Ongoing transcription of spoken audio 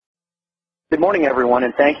Good morning, everyone,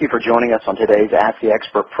 and thank you for joining us on today's Ask the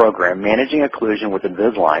Expert program, Managing Occlusion with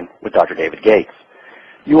Invisalign with Dr. David Gates.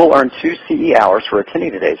 You will earn 2 CE hours for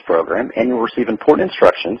attending today's program, and you will receive important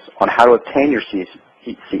instructions on how to obtain your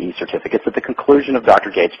CE certificates at the conclusion of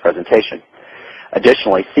Dr. Gates' presentation.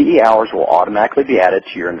 Additionally, CE hours will automatically be added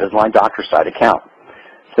to your Invisalign DoctorSite account.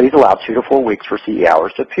 Please allow 2 to 4 weeks for CE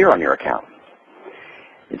hours to appear on your account.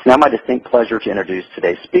 It's now my distinct pleasure to introduce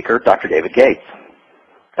today's speaker, Dr. David Gates.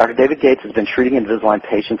 Dr. David Gates has been treating Invisalign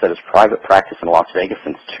patients at his private practice in Las Vegas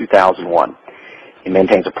since 2001. He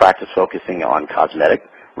maintains a practice focusing on cosmetic,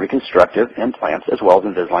 reconstructive, implants, as well as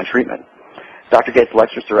Invisalign treatment. Dr. Gates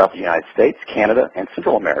lectures throughout the United States, Canada, and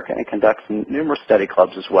Central America and conducts numerous study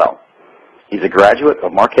clubs as well. He's a graduate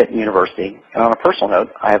of Marquette University, and on a personal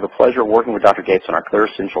note, I have the pleasure of working with Dr. Gates on our Clear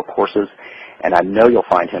Essential courses, and I know you'll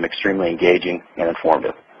find him extremely engaging and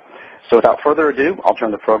informative. So without further ado, I'll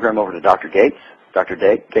turn the program over to Dr. Gates. Dr.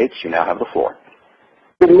 Gates, you now have the floor.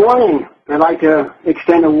 Good morning. I'd like to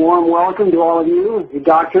extend a warm welcome to all of you, the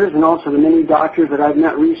doctors, and also the many doctors that I've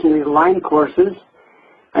met recently at Align courses.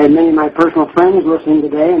 I have many of my personal friends listening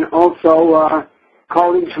today, and also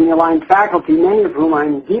colleagues from the Align faculty, many of whom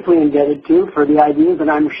I'm deeply indebted to for the ideas that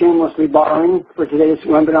I'm shamelessly borrowing for today's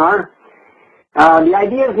webinar. The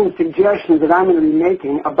ideas and suggestions that I'm going to be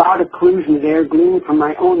making about occlusion today are gleaned from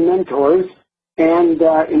my own mentors, and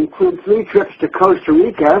include 3 trips to Costa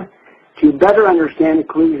Rica to better understand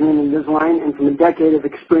occlusion in Invisalign and from a decade of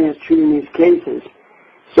experience treating these cases.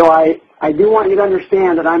 So I do want you to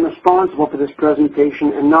understand that I'm responsible for this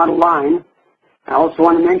presentation and not Align. I also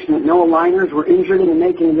want to mention that no aligners were injured in the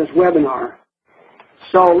making of this webinar.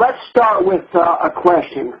 So let's start with a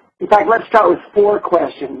question. In fact, let's start with 4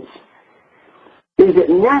 questions. Is it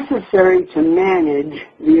necessary to manage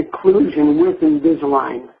the occlusion with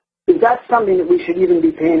Invisalign? Is that something that we should even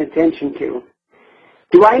be paying attention to?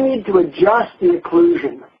 Do I need to adjust the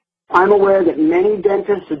occlusion? I'm aware that many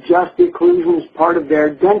dentists adjust the occlusion as part of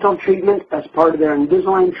their dental treatment, as part of their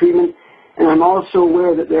Invisalign treatment, and I'm also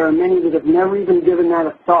aware that there are many that have never even given that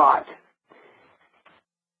a thought.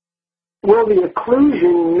 Will the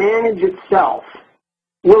occlusion manage itself?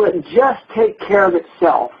 Will it just take care of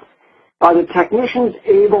itself? Are the technicians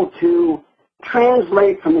able to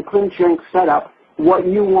translate from the ClinCheck setup what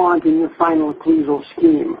you want in your final occlusal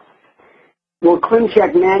scheme? Will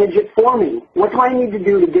ClinCheck manage it for me? What do I need to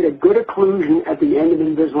do to get a good occlusion at the end of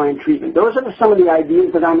Invisalign treatment? Those are some of the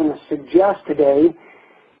ideas that I'm going to suggest today.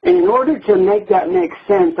 And in order to make that make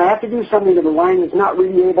sense, I have to do something that Align is not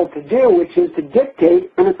really able to do, which is to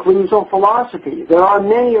dictate an occlusal philosophy. There are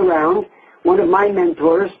many around. One of my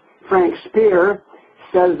mentors, Frank Spear,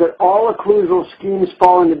 says that all occlusal schemes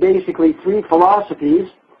fall into basically 3 philosophies.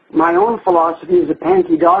 My own philosophy is a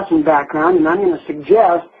Pankey Dawson background, and I'm going to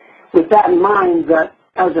suggest, with that in mind, that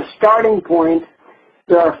as a starting point,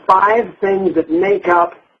 there are 5 things that make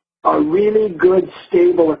up a really good,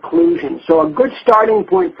 stable occlusion. So a good starting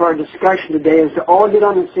point for our discussion today is to all get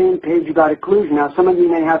on the same page about occlusion. Now, some of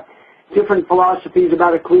you may have different philosophies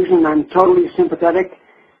about occlusion, and I'm totally sympathetic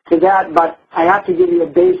to that, but I have to give you a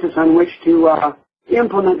basis on which to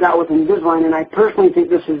implement that with Invisalign, and I personally think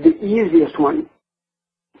this is the easiest one.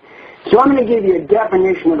 So I'm going to give you a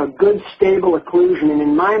definition of a good, stable occlusion, and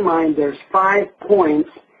in my mind, there's 5 points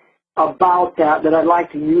about that I'd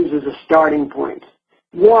like to use as a starting point.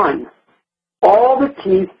 1, all the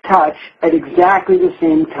teeth touch at exactly the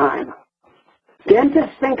same time.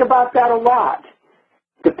 Dentists think about that a lot.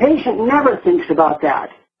 The patient never thinks about that.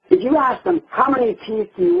 If you ask them, how many teeth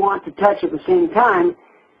do you want to touch at the same time,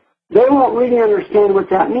 they won't really understand what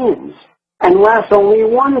that means, unless only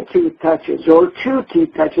 1 tooth touches or 2 teeth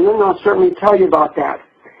touch, and then they'll certainly tell you about that.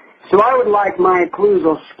 So I would like my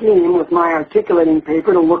occlusal scheme with my articulating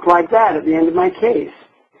paper to look like that at the end of my case.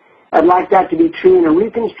 I'd like that to be true in a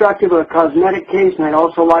reconstructive or a cosmetic case, and I'd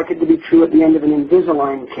also like it to be true at the end of an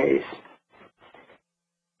Invisalign case.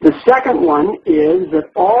 The second one is that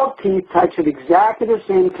all teeth touch at exactly the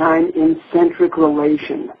same time in centric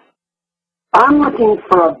relation. I'm looking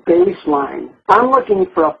for a baseline. I'm looking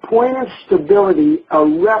for a point of stability, a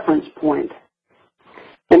reference point.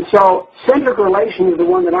 And so centric relation is the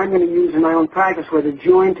one that I'm going to use in my own practice where the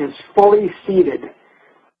joint is fully seated.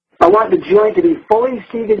 I want the joint to be fully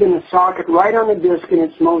seated in the socket right on the disc in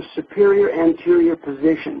its most superior anterior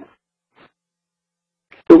position.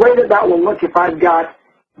 The way that will look if I've got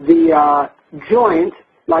the joint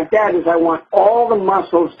like that is I want all the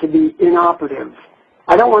muscles to be inoperative.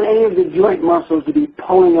 I don't want any of the joint muscles to be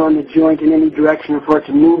pulling on the joint in any direction or for it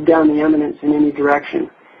to move down the eminence in any direction.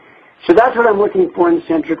 So that's what I'm looking for in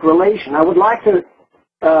centric relation. I would like to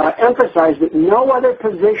emphasize that no other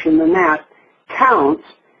position than that counts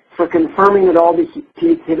for confirming that all the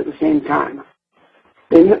teeth hit at the same time.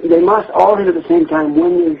 They must all hit at the same time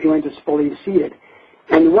when your joint is fully seated.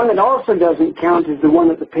 And the one that also doesn't count is the one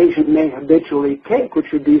that the patient may habitually take,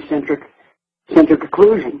 which would be centric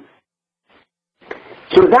occlusion.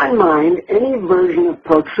 So with that in mind, any version of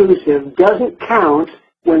protrusive doesn't count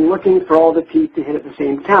when looking for all the teeth to hit at the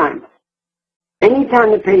same time.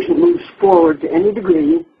 Anytime the patient moves forward to any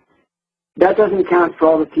degree, that doesn't count for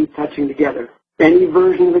all the teeth touching together. Any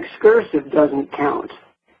version of excursive doesn't count.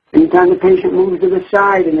 Anytime the patient moves to the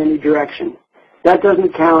side in any direction, that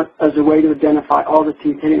doesn't count as a way to identify all the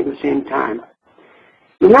teeth hitting at the same time.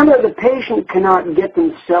 Remember, the patient cannot get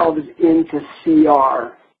themselves into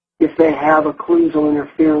CR if they have occlusal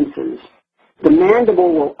interferences. The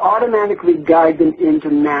mandible will automatically guide them into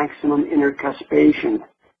maximum intercuspation.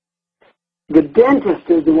 The dentist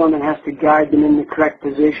is the one that has to guide them in the correct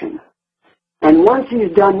position. And once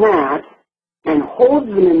he's done that and holds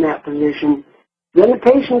them in that position, then the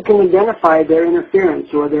patient can identify their interference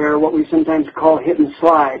or their what we sometimes call hit and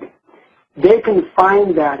slide. They can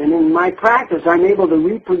find that, and in my practice, I'm able to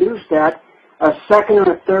reproduce that a second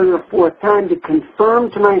or a third or a fourth time to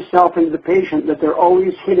confirm to myself and to the patient that they're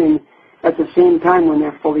always hitting at the same time when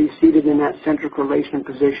they're fully seated in that centric relation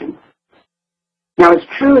position. Now, it's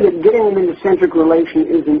true that getting them into centric relation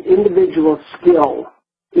is an individual skill.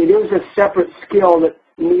 It is a separate skill that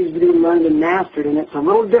needs to be learned and mastered, and it's a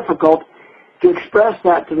little difficult to express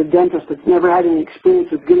that to the dentist that's never had any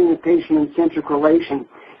experience with getting the patient in centric relation.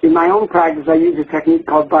 In my own practice, I use a technique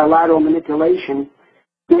called bilateral manipulation.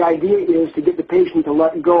 The idea is to get the patient to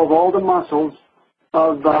let go of all the muscles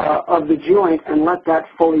of the joint and let that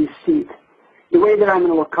fully seat. The way that I'm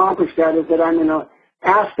going to accomplish that is that I'm going to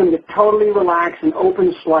ask them to totally relax and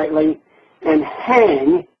open slightly and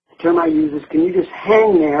hang. The term I use is, can you just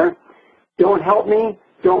hang there? Don't help me.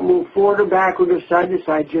 Don't move forward or backward or side to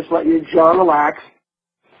side. Just let your jaw relax.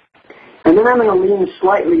 And then I'm going to lean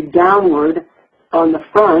slightly downward on the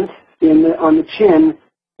front, on the chin,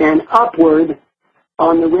 and upward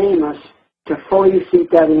on the ramus to fully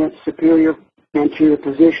seat that in its superior anterior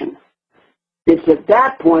position. It's at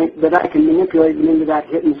that point that I can manipulate them into that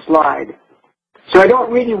hit and slide. So I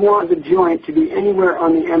don't really want the joint to be anywhere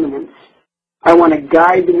on the eminence. I want to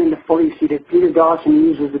guide them into fully seated. Peter Dawson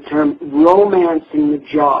uses the term romancing the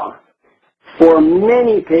jaw. For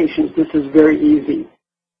many patients, this is very easy.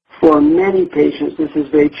 For many patients, this is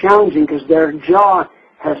very challenging because their jaw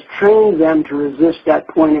has trained them to resist that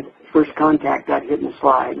point of first contact, that hit and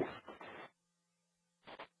slide.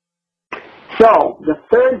 So, the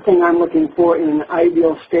third thing I'm looking for in an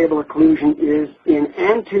ideal stable occlusion is in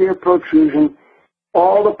anterior protrusion,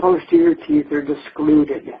 all the posterior teeth are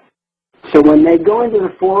discluded. So when they go into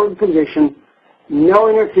the forward position, no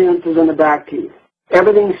interferences on the back teeth.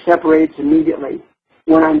 Everything separates immediately.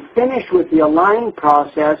 When I'm finished with the align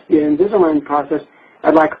process, the Invisalign process,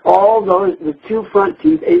 I'd like all the two front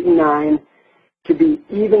teeth, 8 and 9, to be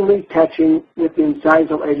evenly touching with the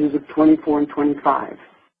incisal edges of 24 and 25.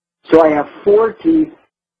 So I have 4 teeth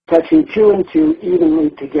touching 2 and 2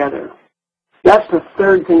 evenly together. That's the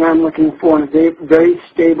third thing I'm looking for in a very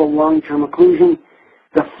stable long-term occlusion.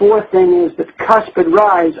 The fourth thing is that cuspid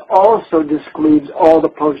rise also discludes all the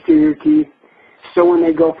posterior teeth, so when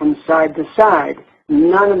they go from side to side,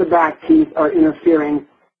 none of the back teeth are interfering.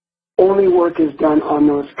 Only work is done on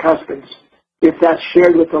those cuspids. If that's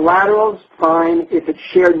shared with the laterals, fine. If it's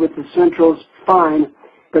shared with the centrals, fine,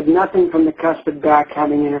 but nothing from the cuspid back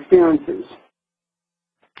having interferences.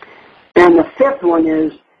 And the fifth one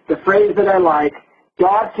is the phrase that I like,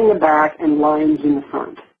 dots in the back and lines in the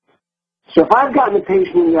front. So if I've gotten the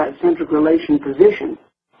patient in that centric relation position,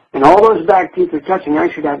 and all those back teeth are touching, I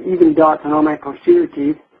should have even dots on all my posterior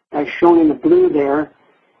teeth, as shown in the blue there.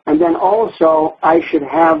 And then also, I should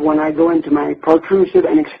have, when I go into my protrusive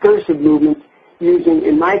and excursive movements, using,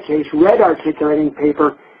 in my case, red articulating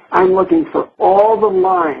paper, I'm looking for all the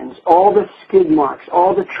lines, all the skid marks,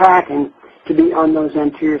 all the tracking to be on those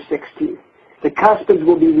anterior 6 teeth. The cuspids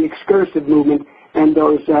will be the excursive movement, and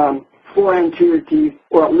those 4 anterior teeth,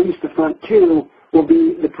 or at least the front 2, will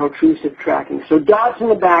be the protrusive tracking. So dots in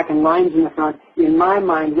the back and lines in the front, in my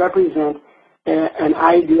mind, represent an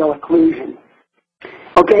ideal occlusion.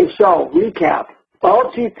 Okay, so recap.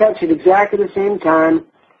 All teeth touch at exactly the same time.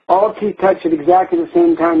 All teeth touch at exactly the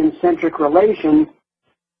same time in centric relation.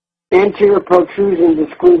 Anterior protrusion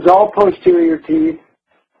discludes all posterior teeth.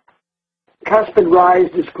 Cuspid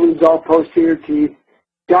rise discludes all posterior teeth.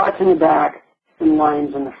 Dots in the back and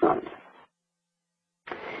lines in the front.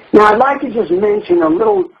 Now, I'd like to just mention a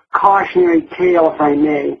little cautionary tale, if I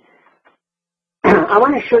may. I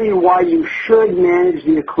want to show you why you should manage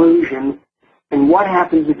the occlusion and what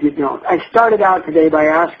happens if you don't. I started out today by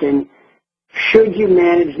asking, should you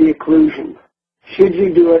manage the occlusion? Should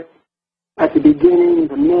you do it at the beginning,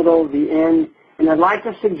 the middle, the end? And I'd like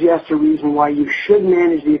to suggest a reason why you should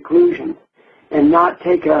manage the occlusion and not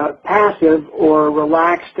take a passive or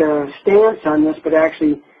relaxed stance on this, but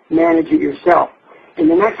actually manage it yourself. In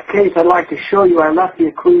the next case, I'd like to show you I left the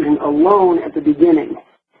occlusion alone at the beginning.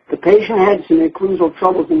 The patient had some occlusal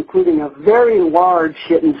troubles, including a very large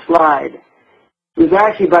hit and slide. It was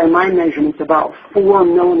actually, by my measurements, about 4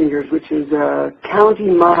 millimeters, which is a county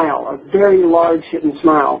mile, a very large hit and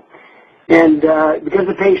smile. And because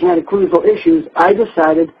the patient had occlusal issues, I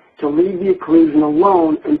decided to leave the occlusion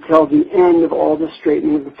alone until the end of all the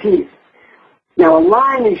straightening of the teeth. Now, a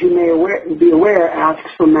line, as you may be aware, asks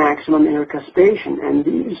for maximum intercuspation, and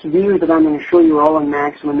these views that I'm going to show you are all on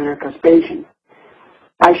maximum intercuspation.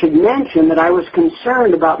 I should mention that I was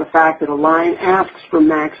concerned about the fact that a line asks for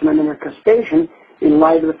maximum intercuspation in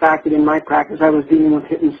light of the fact that in my practice I was dealing with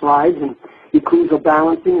hit and slides and occlusal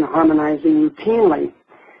balancing and harmonizing routinely.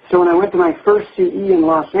 So when I went to my first CE in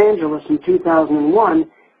Los Angeles in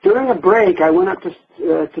 2001, during a break I went up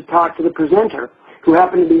to talk to the presenter, who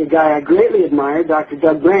happened to be a guy I greatly admired, Dr.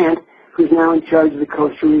 Doug Brandt, who's now in charge of the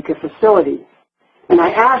Costa Rica facility. And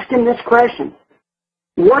I asked him this question: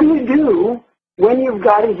 what do you do when you've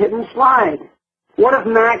got a hit and slide? What if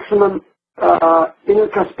maximum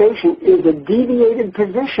intercuspation is a deviated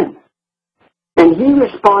position? And he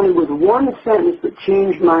responded with one sentence that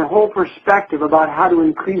changed my whole perspective about how to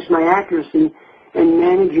increase my accuracy and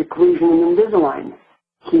manage occlusion in Invisalign.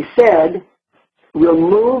 He said,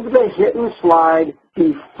 remove the hit and slide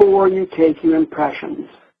before you take your impressions.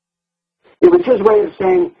 It was his way of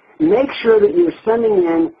saying, make sure that you're sending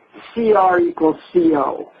in CR equals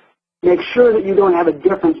CO. Make sure that you don't have a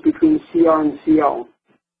difference between CR and CO.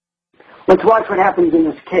 Let's watch what happens in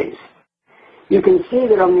this case. You can see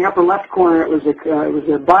that on the upper left corner it was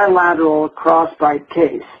a bilateral crossbite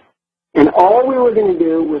case. And all we were going to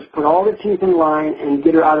do was put all the teeth in line and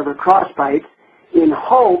get her out of her crossbite in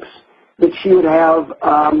hopes that she would have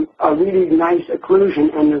a really nice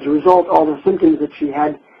occlusion, and as a result all the symptoms that she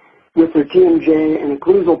had with her TMJ and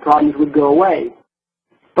occlusal problems would go away.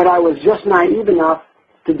 But I was just naive enough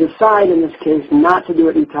to decide in this case not to do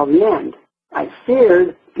it until the end. I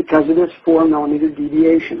feared because of this 4 millimeter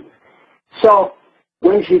deviation. So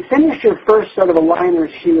when she finished her first set of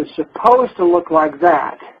aligners, she was supposed to look like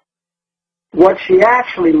that. What she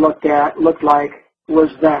actually looked like was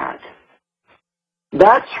that.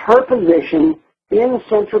 That's her position in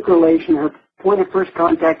centric relation. Her point of first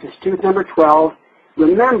contact is tooth number 12.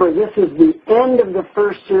 Remember, this is the end of the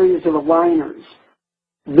first series of aligners.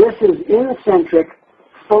 This is in-centric,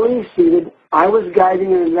 fully seated. I was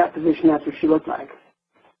guiding her in that position. That's what she looked like.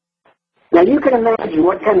 Now, you can imagine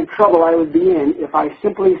what kind of trouble I would be in if I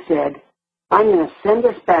simply said, I'm going to send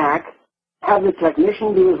this back, have the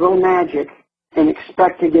technician do his little magic, and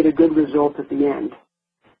expect to get a good result at the end.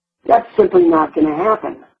 That's simply not going to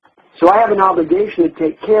happen. So I have an obligation to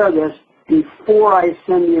take care of this before I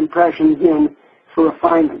send the impressions in for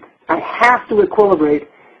refinement. I have to equilibrate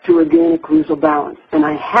to regain occlusal balance, and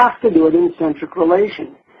I have to do it in centric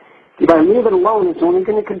relation. If I leave it alone, it's only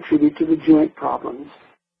going to contribute to the joint problems.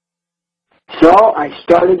 So I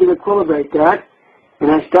started to equilibrate that,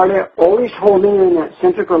 and I started always holding her in that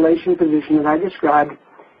centric relation position that I described,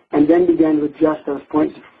 and then began to adjust those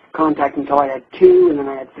points of contact until I had 2, and then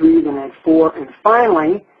I had 3, then I had 4, and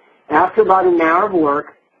finally, after about an hour of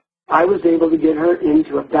work, I was able to get her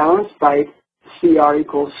into a balanced bite, CR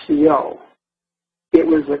equals CO. It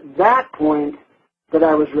was at that point that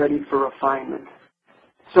I was ready for refinement.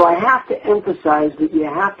 So I have to emphasize that you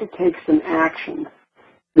have to take some action.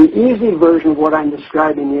 The easy version of what I'm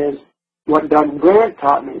describing is what Doug Brandt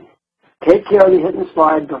taught me. Take care of the hit and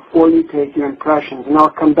slide before you take your impressions, and I'll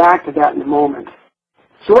come back to that in a moment.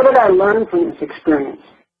 So what did I learn from this experience?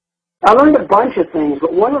 I learned a bunch of things,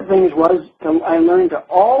 but one of the things was I learned to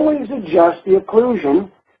always adjust the occlusion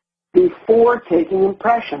before taking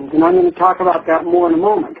impressions, and I'm going to talk about that more in a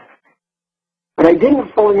moment. But I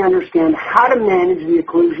didn't fully understand how to manage the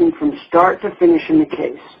occlusion from start to finish in the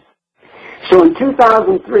case. So in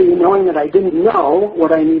 2003, knowing that I didn't know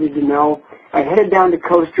what I needed to know, I headed down to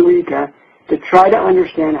Costa Rica to try to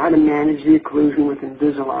understand how to manage the occlusion with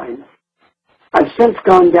Invisalign. I've since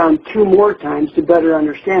gone down 2 more times to better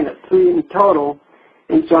understand it, 3 in total,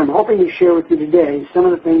 and so I'm hoping to share with you today some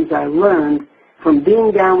of the things I learned from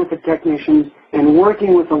being down with the technicians and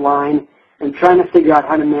working with the line and trying to figure out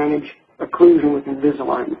how to manage occlusion with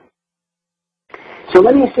Invisalign. So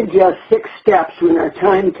let me suggest 6 steps in our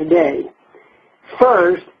time today.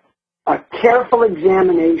 First, a careful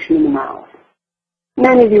examination in the mouth.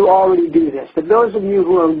 Many of you already do this, but those of you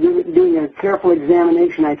who are doing a careful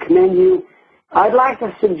examination, I commend you. I'd like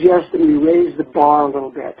to suggest that we raise the bar a little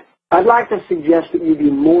bit. I'd like to suggest that you be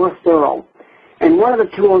more thorough. And one of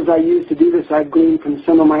the tools I use to do this I've gleaned from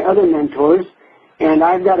some of my other mentors, and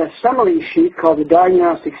I've got a summary sheet called the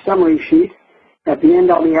Diagnostic Summary Sheet. At the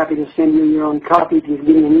end, I'll be happy to send you your own copy if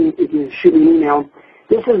you shoot me an email.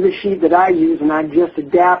 This is the sheet that I use, and I've just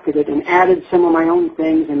adapted it and added some of my own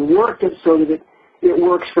things and worked it so that it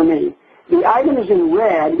works for me. The items in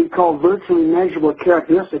red we call virtually measurable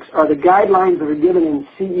characteristics are the guidelines that are given in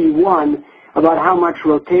CE1 about how much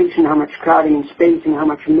rotation, how much crowding and spacing, how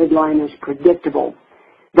much midline is predictable.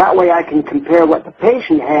 That way I can compare what the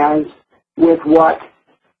patient has with what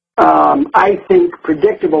I think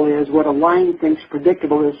predictable is, what a line thinks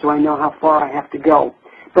predictable is, so I know how far I have to go.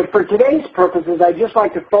 But for today's purposes, I'd just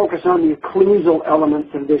like to focus on the occlusal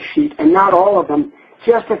elements of this sheet, and not all of them,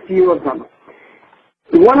 just a few of them.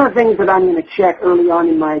 One of the things that I'm going to check early on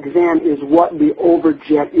in my exam is what the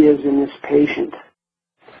overjet is in this patient.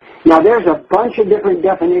 Now, there's a bunch of different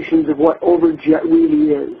definitions of what overjet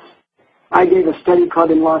really is. I gave a study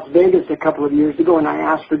club in Las Vegas a couple of years ago, and I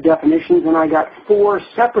asked for definitions, and I got 4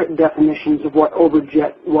 separate definitions of what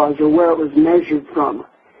overjet was or where it was measured from.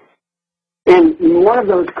 And one of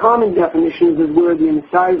those common definitions is where the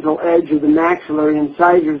incisal edge of the maxillary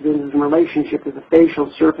incisors is in relationship to the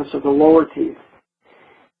facial surface of the lower teeth.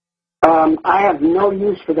 I have no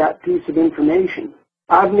use for that piece of information.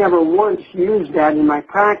 I've never once used that in my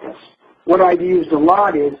practice. What I've used a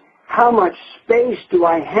lot is how much space do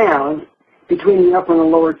I have between the upper and the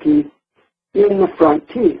lower teeth in the front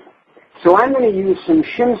teeth. So I'm going to use some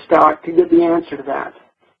shim stock to get the answer to that.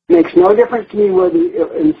 Makes no difference to me where the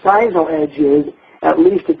incisal edge is, at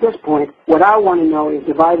least at this point. What I want to know is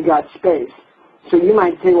if I've got space. So you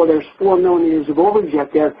might say, well, there's 4 millimeters of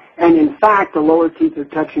overjet there, and in fact, the lower teeth are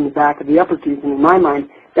touching the back of the upper teeth, and in my mind,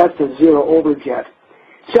 that's a 0 overjet.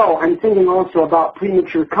 So I'm thinking also about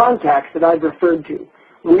premature contacts that I've referred to.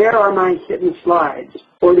 Where are my hit and slides?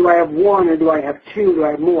 Or do I have 1, or do I have 2, do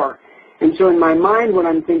I have more? And so in my mind, what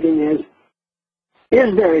I'm thinking is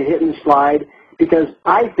there a hit and slide? Because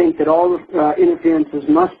I think that all interferences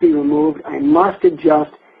must be removed. I must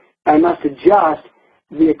adjust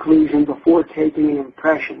the occlusion before taking an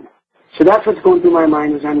impression. So that's what's going through my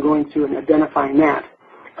mind as I'm going through and identifying that.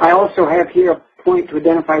 I also have here a point to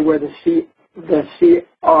identify where the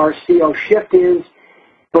CRCO shift is,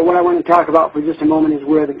 but what I want to talk about for just a moment is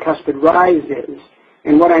where the cuspid rise is.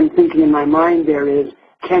 And what I'm thinking in my mind there is,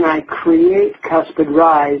 can I create cuspid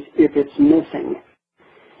rise if it's missing?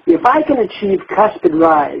 If I can achieve cuspid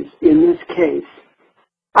rise in this case,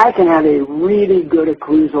 I can have a really good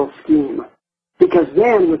occlusal scheme. Because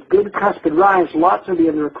then, with good cuspid rise, lots of the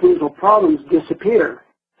other occlusal problems disappear.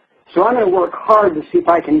 So I'm going to work hard to see if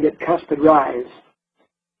I can get cuspid rise.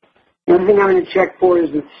 The other thing I'm going to check for is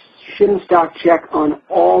the shim stock check on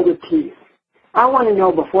all the teeth. I want to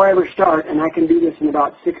know before I ever start, and I can do this in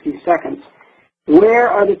about 60 seconds, where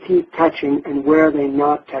are the teeth touching and where are they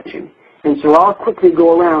not touching. And so I'll quickly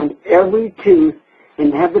go around every tooth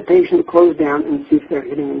and have the patient close down and see if they're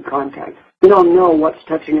hitting in contact. We don't know what's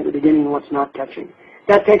touching at the beginning and what's not touching.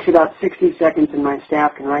 That takes about 60 seconds, and my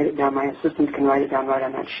staff can write it down. My assistant can write it down right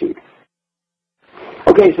on that sheet.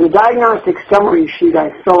 Okay, so the diagnostic summary sheet I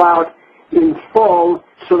fill out in full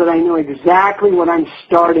so that I know exactly what I'm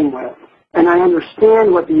starting with, and I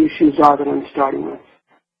understand what the issues are that I'm starting with.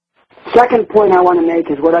 Second point I want to make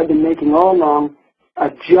is what I've been making all along: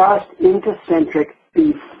 adjust into centric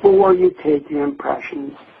before you take your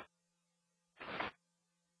impressions.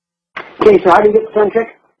 Okay, so how do you get centric?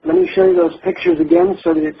 Let me show you those pictures again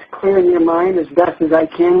so that it's clear in your mind as best as I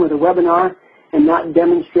can with a webinar and not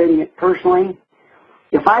demonstrating it personally.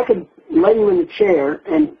 If I could lay you in the chair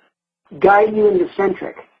and guide you into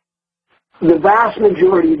centric, the vast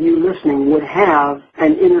majority of you listening would have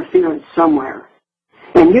an interference somewhere.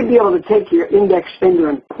 And you'd be able to take your index finger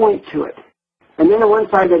and point to it. And then once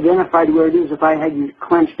I've identified where it is, if I had you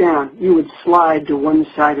clench down, you would slide to one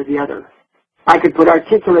side or the other. I could put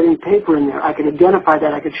articulating paper in there. I could identify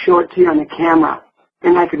that. I could show it to you on the camera.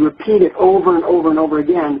 And I could repeat it over and over and over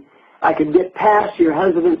again. I could get past your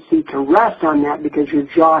hesitancy to rest on that because your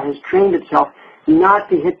jaw has trained itself not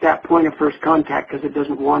to hit that point of first contact because it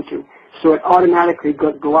doesn't want to. So it automatically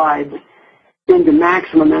glides into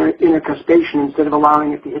maximum intercuspation instead of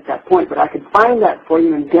allowing it to hit that point. But I could find that for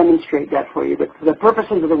you and demonstrate that for you. But for the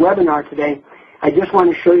purposes of the webinar today, I just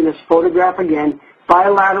want to show you this photograph again,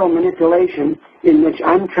 bilateral manipulation in which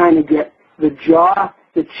I'm trying to get the jaw,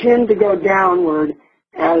 the chin to go downward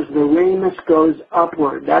as the ramus goes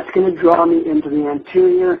upward. That's going to draw me into the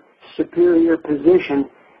anterior superior position,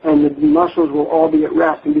 and the muscles will all be at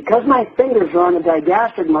rest. And because my fingers are on the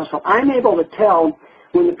digastric muscle, I'm able to tell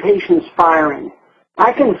when the patient's firing.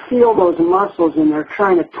 I can feel those muscles and they're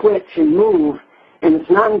trying to twitch and move, and it's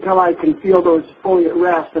not until I can feel those fully at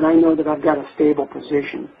rest that I know that I've got a stable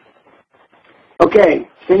position. Okay,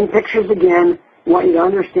 same pictures again. I want you to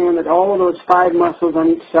understand that all of those 5 muscles on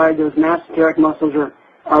each side, those masseteric muscles,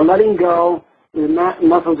 are letting go. The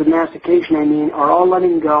muscles of mastication, are all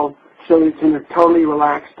letting go, so it's in a totally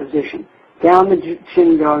relaxed position. Down the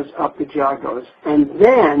chin goes, up the jaw goes. And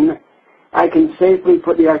then I can safely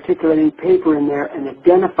put the articulating paper in there and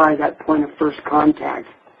identify that point of first contact.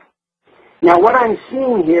 Now what I'm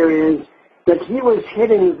seeing here is that he was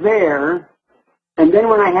hitting there, and then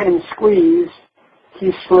when I had him squeeze,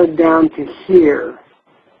 he slid down to here.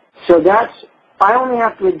 So I only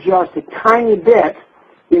have to adjust a tiny bit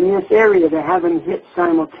in this area to have him hit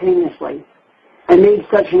simultaneously. I made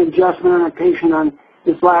such an adjustment on a patient on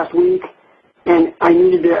this last week, and I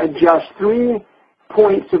needed to adjust 3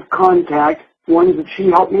 points of contact, ones that she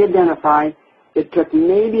helped me identify. It took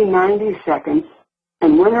maybe 90 seconds,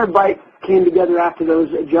 and when her bite came together after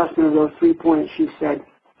those adjustment of those 3 points, she said,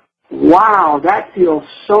 "Wow, that feels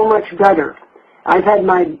so much better. I've had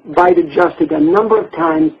my bite adjusted a number of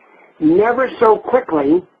times, never so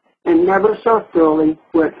quickly and never so thoroughly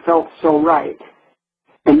where it felt so right."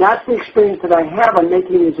 And that's the experience that I have on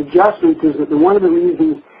making these adjustments, is that one of the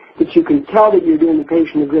reasons that you can tell that you're doing the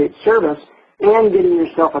patient a great service and getting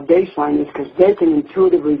yourself a baseline is because they can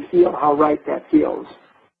intuitively feel how right that feels.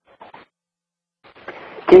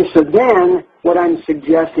 Okay, so then what I'm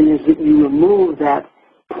suggesting is that you remove that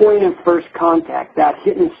point of first contact, that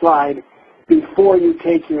hit and slide, before you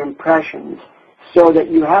take your impressions, so that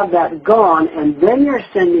you have that gone, and then you're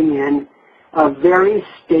sending in a very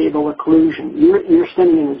stable occlusion. You're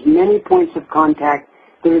sending in as many points of contact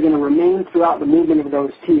that are going to remain throughout the movement of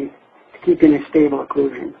those teeth, keeping a stable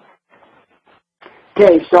occlusion.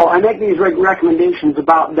 Okay, so I make these recommendations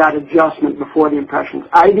about that adjustment before the impressions.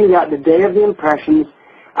 I do that the day of the impressions.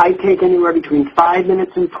 I take anywhere between 5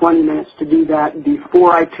 minutes and 20 minutes to do that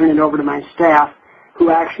before I turn it over to my staff, who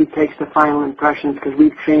actually takes the final impressions, because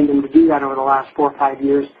we've trained them to do that over the last 4 or 5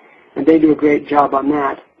 years, and they do a great job on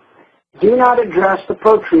that. Do not address the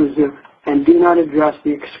protrusive and do not address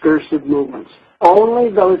the excursive movements. Only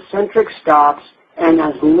those centric stops, and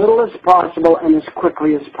as little as possible and as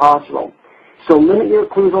quickly as possible. So limit your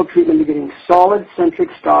occlusal treatment to getting solid centric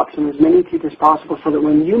stops in as many teeth as possible, so that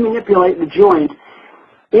when you manipulate the joint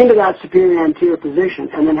into that superior anterior position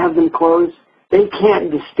and then have them close, they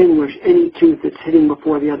can't distinguish any tooth that's hitting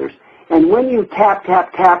before the others. And when you tap,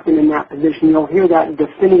 tap, tap them in that position, you'll hear that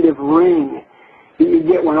definitive ring that you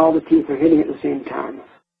get when all the teeth are hitting at the same time.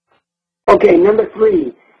 Okay, number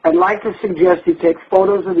 3, I'd like to suggest you take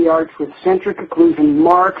photos of the arch with centric occlusion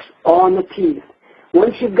marks on the teeth.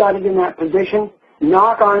 Once you've got it in that position,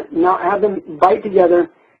 have them bite together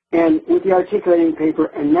and with the articulating paper,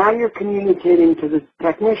 and now you're communicating to the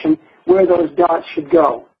technician where those dots should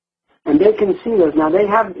go. And they can see those. Now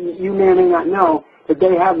you may or may not know that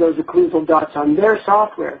they have those occlusal dots on their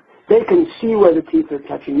software. They can see where the teeth are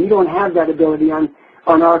touching. You don't have that ability on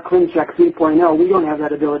our ClinCheck 3.0. We don't have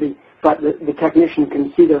that ability, but the technician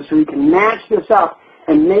can see those. So we can match this up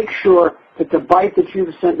and make sure that the bite that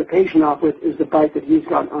you've sent the patient off with is the bite that he's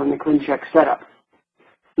got on the ClinCheck setup.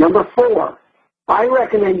 Number 4, I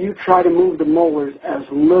recommend you try to move the molars as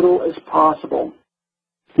little as possible.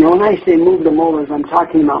 Now, when I say move the molars, I'm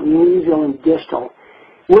talking about mesial and distal.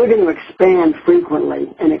 We're going to expand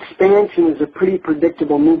frequently, and expansion is a pretty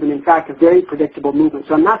predictable movement. In fact, a very predictable movement.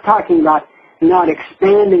 So I'm not talking about not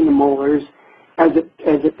expanding the molars as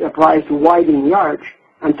it applies to widening the arch.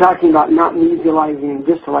 I'm talking about not mesializing and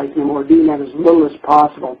distalizing them, or doing that as little as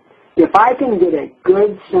possible. If I can get a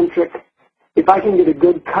good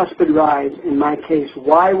cuspid rise in my case,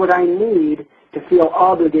 why would I need to feel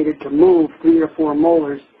obligated to move 3 or 4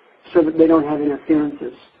 molars so that they don't have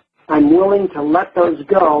interferences? I'm willing to let those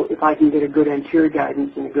go if I can get a good anterior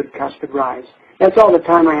guidance and a good cuspid rise. That's all the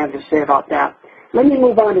time I have to say about that. Let me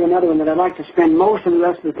move on to another one that I'd like to spend most of the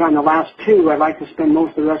rest of the time. The last 2, I'd like to spend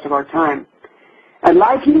most of the rest of our time. I'd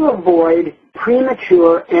like you to avoid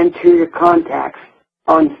premature anterior contacts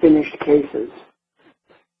on finished cases.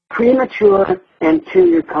 Premature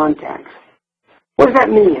anterior contacts. What does that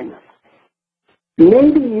mean?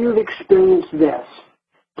 Maybe you've experienced this.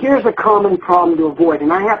 Here's a common problem to avoid,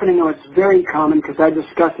 and I happen to know it's very common because I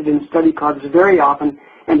discuss it in study clubs very often,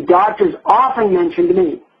 and doctors often mention to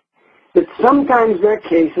me that sometimes their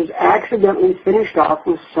cases accidentally finished off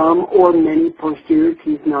with some or many posterior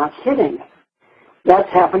teeth not hitting. That's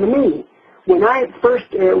happened to me. when I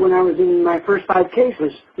was in my first 5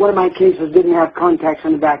 cases, one of my cases didn't have contacts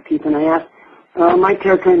on the back teeth, and I asked my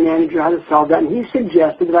territory manager how to solve that, and he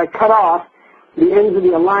suggested that I cut off the ends of the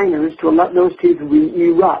aligners to let those teeth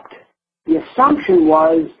erupt. The assumption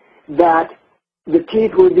was that the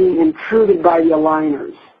teeth were being intruded by the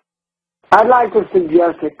aligners. I'd like to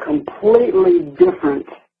suggest a completely different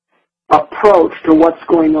approach to what's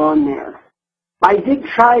going on there. I did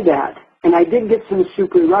try that, and I did get some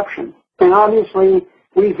super eruption. And obviously,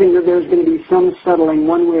 we think that there's going to be some settling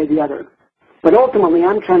one way or the other. But ultimately,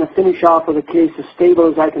 I'm trying to finish off with a case as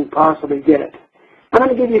stable as I can possibly get it. I'm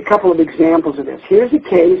going to give you a couple of examples of this. Here's a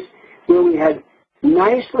case where we had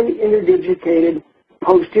nicely interdigitated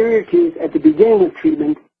posterior teeth at the beginning of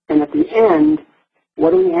treatment, and at the end,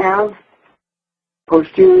 what do we have?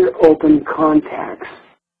 Posterior open contacts.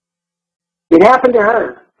 It happened to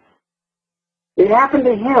her. It happened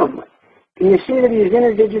to him. Can you see that he's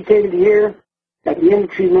interdigitated here? At the end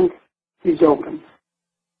of treatment, he's open.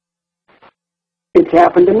 It's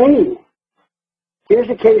happened to me. Here's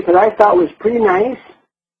a case that I thought was pretty nice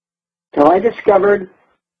till I discovered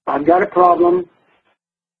I've got a problem.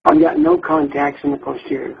 I've got no contacts in the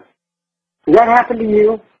posterior. Does that happen to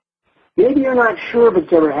you? Maybe you're not sure if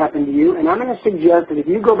it's ever happened to you, and I'm going to suggest that if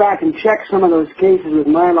you go back and check some of those cases with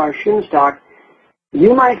mylar shin stock,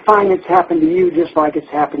 you might find it's happened to you just like it's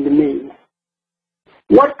happened to me.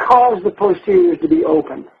 What caused the posteriors to be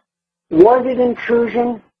open? Was it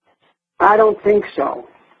intrusion? I don't think so.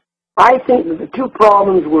 I think that the two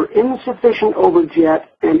problems were insufficient overjet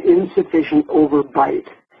and insufficient overbite.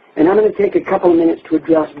 And I'm going to take a couple of minutes to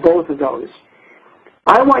address both of those.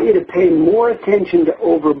 I want you to pay more attention to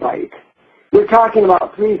overbite. We're talking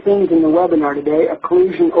about 3 things in the webinar today: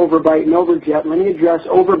 occlusion, overbite, and overjet. Let me address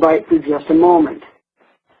overbite for just a moment.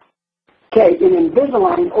 Okay, in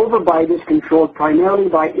Invisalign, overbite is controlled primarily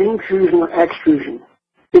by intrusion or extrusion.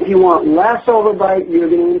 If you want less overbite, you're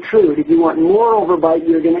going to intrude. If you want more overbite,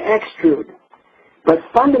 you're going to extrude. But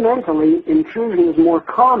fundamentally, intrusion is more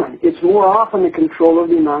common. It's more often the control of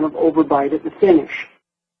the amount of overbite at the finish.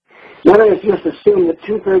 Now, let's just assume that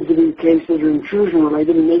 2/3 of these cases are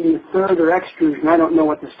intrusion-related and maybe 1/3 are extrusion. I don't know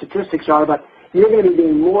what the statistics are, but you're going to be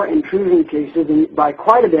doing more intrusion cases by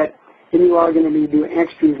quite a bit than you are going to be doing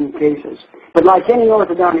extrusion cases. But like any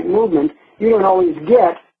orthodontic movement, you don't always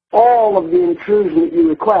get all of the intrusion that you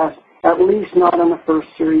request, at least not on the first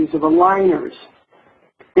series of aligners.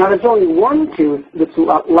 Now, there's only one tooth that's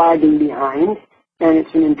lagging behind, and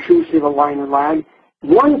it's an intrusive aligner lag.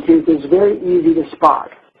 One tooth is very easy to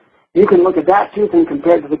spot. You can look at that tooth and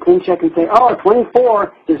compare it to the ClinCheck and say, oh,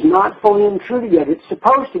 24 is not fully intruded yet. It's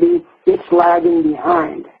supposed to be. It's lagging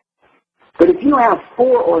behind. But if you have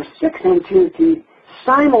 4 or 6 anterior teeth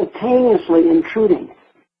simultaneously intruding,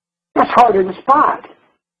 that's harder to spot.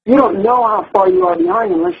 You don't know how far you are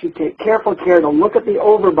behind unless you take careful care to look at the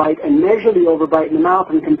overbite and measure the overbite in the mouth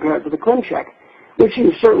and compare it to the ClinCheck, which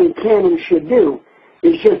you certainly can and should do.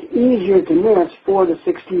 It's just easier to miss 4 to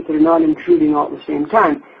 6 teeth that are not intruding all at the same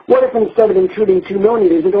time. What if instead of intruding 2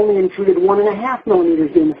 millimeters, it only intruded 1.5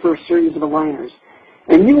 millimeters in the first series of aligners?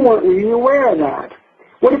 And you weren't really aware of that.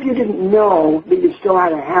 What if you didn't know that you still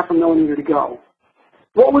had 0.5 millimeter to go?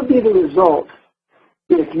 What would be the result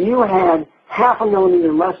if you had 0.5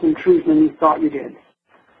 millimeter less intrusion than you thought you did?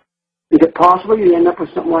 Is it possible you'd end up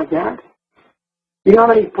with something like that? You know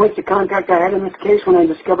how many points of contact I had in this case when I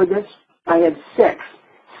discovered this? I had 6.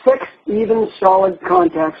 6 even solid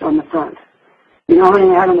contacts on the front. You know how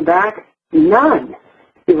many I had on the back? None.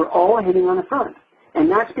 They were all hitting on the front.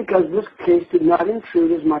 And that's because this case did not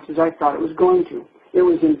intrude as much as I thought it was going to. It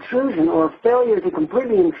was intrusion or failure to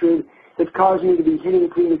completely intrude that caused me to be hitting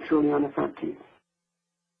prematurely on the front teeth.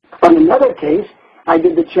 On another case, I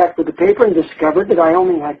did the check with the paper and discovered that I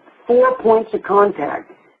only had 4 points of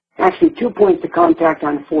contact, actually 2 points of contact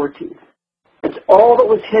on 4 teeth. That's all that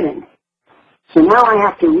was hitting. So now I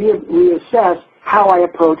have to reassess how I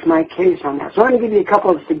approach my case on that. So I'm going to give you a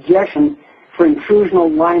couple of suggestions for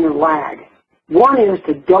intrusional liner lag. One is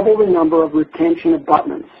to double the number of retention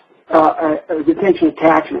abutments, retention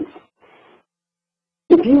attachments.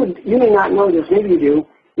 If you may not know this, maybe you do.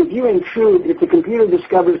 If you intrude, if the computer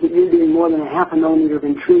discovers that you're doing more than 0.5 millimeter of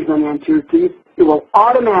intrusion on the anterior teeth, it will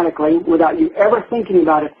automatically, without you ever thinking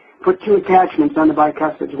about it, put 2 attachments on the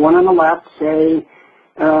bicuspids. One on the left, say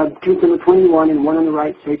tooth number 21, and one on the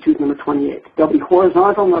right, say tooth number 28. They'll be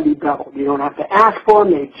horizontal and they'll be beveled. You don't have to ask for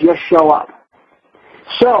them, they just show up.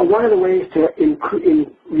 So one of the ways to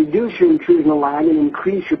reduce your intrusional lag and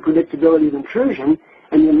increase your predictability of intrusion,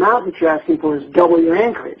 and the amount that you're asking for, is double your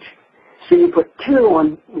anchorage. So you put 2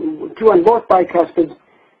 on both bicuspids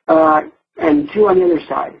and 2 on the other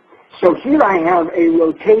side. So here I have a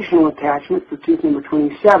rotational attachment for tooth number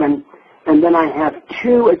 27, and then I have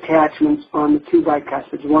two attachments on the two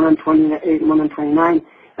bicuspids, one on 28 and one on 29.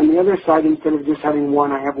 And the other side, instead of just having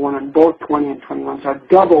one, I have one on both 20 and 21. So I've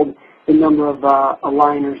doubled the number of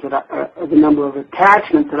aligners, the number of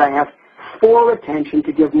attachments that I have for retention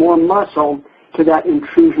to give more muscle to that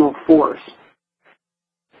intrusional force.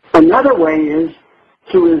 Another way is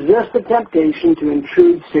to resist the temptation to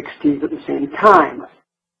intrude 6 teeth at the same time.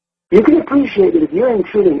 You can appreciate that if you're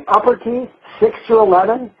intruding upper teeth, 6 through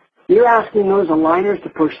 11, you're asking those aligners to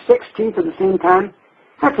push 6 teeth at the same time.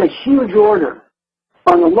 That's a huge order.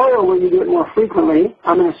 On the lower, where you do it more frequently,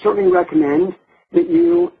 I'm going to certainly recommend that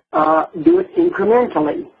you do it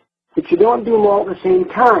incrementally, that you don't do them all at the same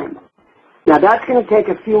time. Now, that's going to take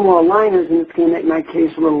a few more aligners, and it's going to make my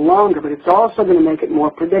case a little longer, but it's also going to make it more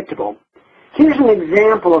predictable. Here's an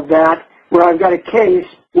example of that, where I've got a case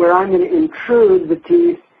where I'm going to intrude the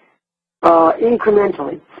teeth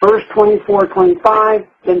incrementally. First 24, 25,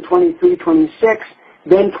 then 23, 26,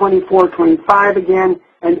 then 24, 25 again,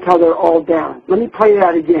 until they're all down. Let me play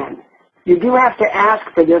that again. You do have to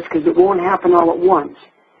ask for this because it won't happen all at once.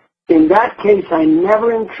 In that case, I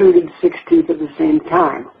never intruded 6 teeth at the same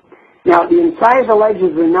time. Now, the incisal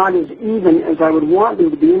edges are not as even as I would want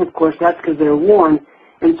them to be, and of course that's because they're worn,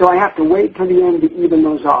 and so I have to wait till the end to even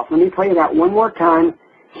those off. Let me play that one more time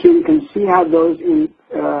so you can see how those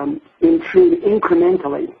intrude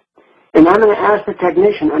incrementally. And I'm going to ask the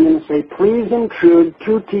technician, I'm going to say, please intrude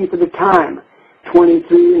 2 teeth at a time.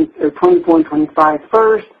 24 and 25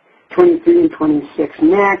 first, 23 and 26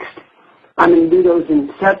 next. I'm going to do those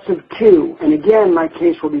in sets of 2. And again, my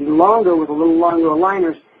case will be longer with a little longer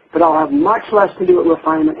aligners, but I'll have much less to do with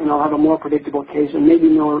refinement, and I'll have a more predictable case, and maybe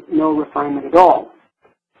no refinement at all.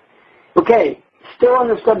 Okay, still on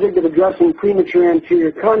the subject of addressing premature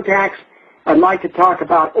anterior contacts, I'd like to talk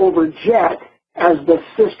about overjet as the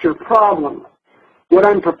sister problem. What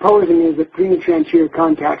I'm proposing is that premature anterior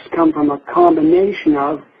contacts come from a combination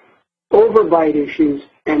of overbite issues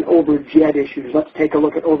and overjet issues. Let's take a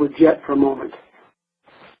look at overjet for a moment.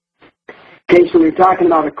 Okay, so we're talking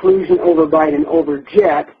about occlusion, overbite, and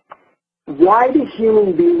overjet. Why do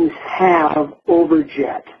human beings have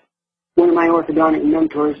overjet? One of my orthodontic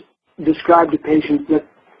mentors described to patients that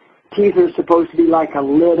teeth are supposed to be like a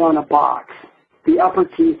lid on a box. The upper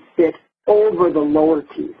teeth fit over the lower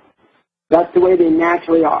teeth. That's the way they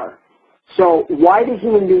naturally are. So why do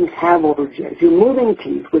human beings have overjet? If you're moving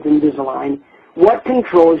teeth with Invisalign, what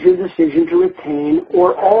controls your decision to retain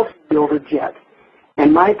or alter the overjet?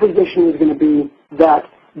 And my position is going to be that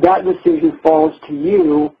that decision falls to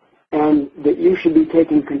you and that you should be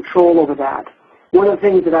taking control over that. One of the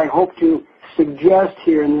things that I hope to suggest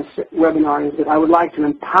here in this webinar is that I would like to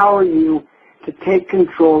empower you to take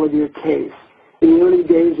control of your case. In the early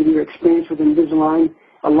days of your experience with Invisalign,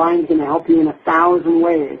 Align's going to help you in 1,000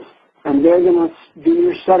 ways, and they're going to do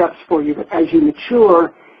your setups for you. But as you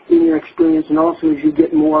mature in your experience and also as you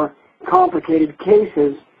get more complicated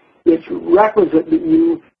cases, it's requisite that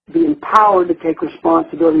you be empowered to take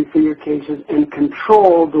responsibility for your cases and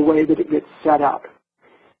control the way that it gets set up.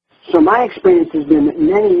 So my experience has been that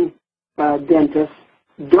many dentists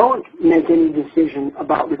don't make any decision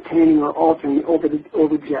about retaining or altering the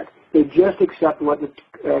overjet. They just accept what the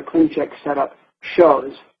ClinCheck setup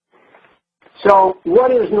shows. So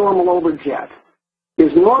what is normal overjet?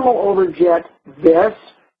 Is normal overjet this,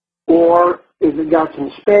 or is it got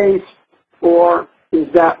some space, or is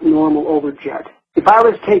that normal overjet? If I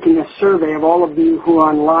was taking a survey of all of you who are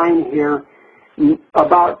online here,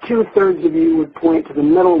 about 2/3 of you would point to the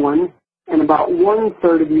middle one, and about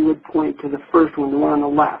 1/3 of you would point to the first one, the one on the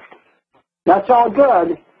left. That's all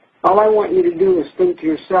good. All I want you to do is think to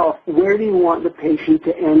yourself, where do you want the patient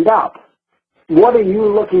to end up? What are you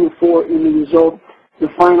looking for in the result, the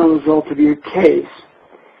final result of your case?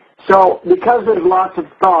 So because there's lots of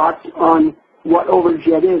thoughts on what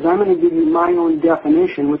overjet is, I'm going to give you my own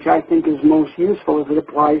definition, which I think is most useful as it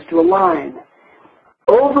applies to Align.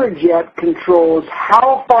 Overjet controls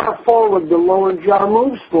how far forward the lower jaw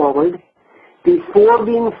moves forward before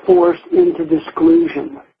being forced into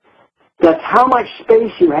disclusion. That's how much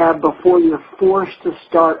space you have before you're forced to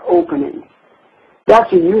start opening.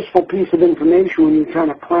 That's a useful piece of information when you're trying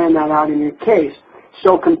to plan that out in your case.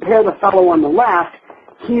 So compare the fellow on the left.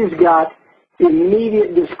 He's got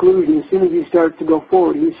immediate disclusion. As soon as he starts to go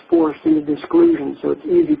forward, he's forced into disclusion, so it's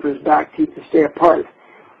easy for his back teeth to stay apart.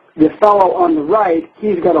 The fellow on the right,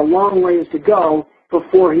 he's got a long ways to go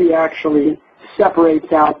before he actually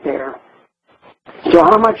separates out there. So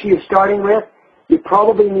how much are you starting with? You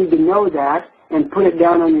probably need to know that and put it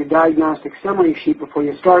down on your diagnostic summary sheet before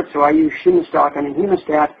you start. So I use Shimostock on a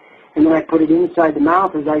hemostat, and then I put it inside the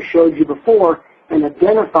mouth as I showed you before and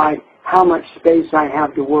identified how much space I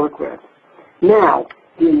have to work with. Now,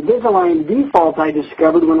 the Invisalign default I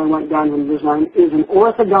discovered when I went down to Invisalign is an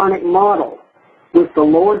orthodontic model with the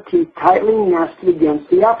lower teeth tightly nested against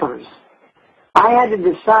the uppers. I had to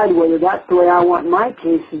decide whether that's the way I want my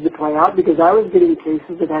cases to play out because I was getting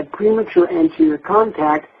cases that had premature anterior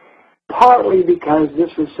contact, partly because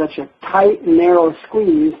this was such a tight, narrow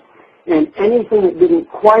squeeze, and anything that didn't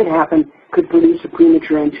quite happen could produce a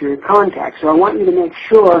premature anterior contact. So I want you to make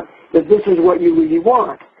sure that this is what you really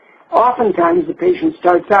want. Oftentimes the patient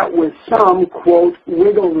starts out with some, quote,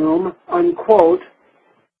 wiggle room, unquote,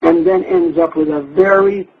 and then ends up with a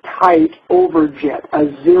very tight overjet,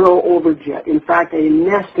 a zero overjet, in fact, a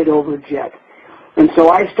nested overjet. And so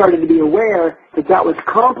I started to be aware that that was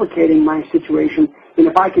complicating my situation, and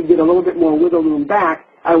if I could get a little bit more wiggle room back,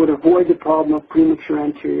 I would avoid the problem of premature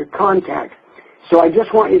anterior contact. So I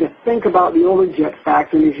just want you to think about the overjet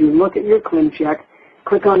factor, and as you look at your ClinCheck,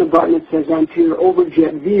 click on the button that says anterior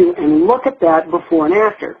overjet view and look at that before and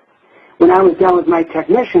after. When I was done with my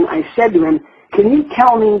technician, I said to him, "Can you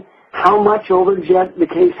tell me how much overjet the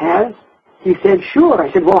case has?" He said, "Sure."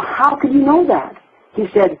 I said, "Well, how could you know that?" He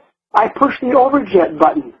said, "I pushed the overjet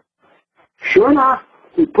button." Sure enough,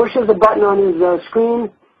 he pushes the button on his screen,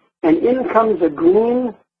 and in comes a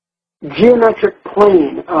green geometric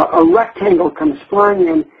plane. A rectangle comes flying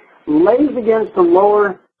in, lays against the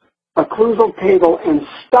lower occlusal table, and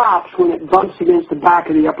stops when it bumps against the back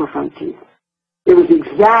of the upper front teeth. It was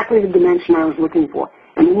exactly the dimension I was looking for,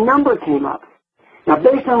 and the number came up. Now,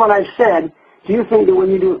 based on what I've said, do you think that when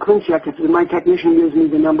you do a ClinCheck, if my technician gives me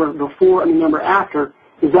the number before and the number after,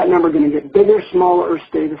 is that number going to get bigger, smaller, or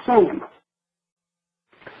stay the same?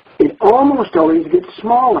 It almost always gets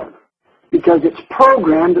smaller because it's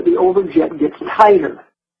programmed that the overjet gets tighter.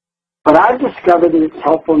 But I've discovered that it's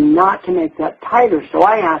helpful not to make that tighter, so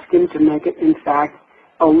I ask him to make it, in fact,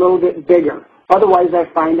 a little bit bigger. Otherwise, I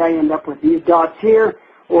find I end up with these dots here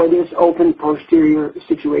or this open posterior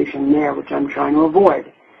situation there, which I'm trying to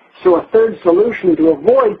avoid. So a third solution to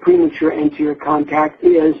avoid premature anterior contact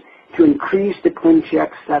is to increase the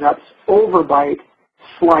ClinCheck setup's overbite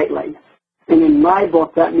slightly. And in my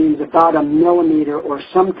book, that means about 1 millimeter, or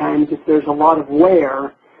sometimes if there's a lot of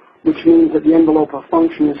wear, which means that the envelope of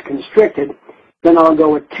function is constricted, then I'll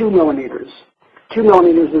go with 2 millimeters. 2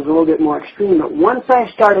 millimeters is a little bit more extreme, but once I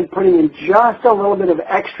started putting in just a little bit of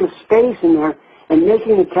extra space in there and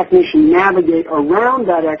making the technician navigate around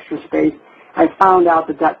that extra space, I found out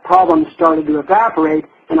that that problem started to evaporate,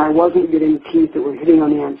 and I wasn't getting teeth that were hitting on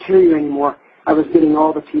the anterior anymore. I was getting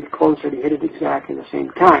all the teeth closer to hit at exactly the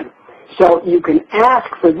same time. So you can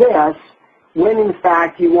ask for this when, in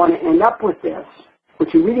fact, you want to end up with this.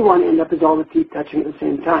 What you really want to end up is all the teeth touching at the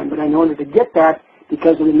same time. But in order to get that,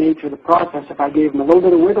 because of the nature of the process, if I gave them a little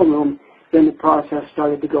bit of wiggle room, then the process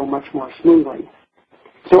started to go much more smoothly.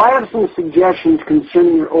 So I have some suggestions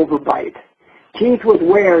concerning your overbite. Teeth with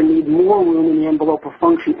wear need more room in the envelope of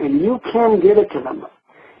function, and you can give it to them.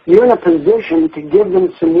 You're in a position to give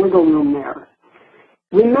them some wiggle room there.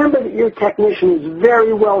 Remember that your technician is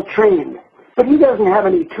very well trained, but he doesn't have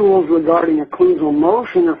any tools regarding occlusal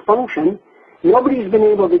motion or function. Nobody's been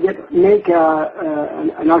able to make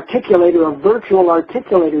an articulator, a virtual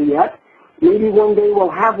articulator yet. Maybe one day we'll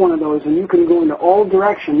have one of those, and you can go into all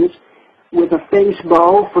directions with a face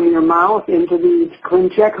bow from your mouth into the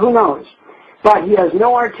ClinCheck. Who knows? But he has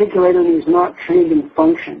no articulator, and he's not trained in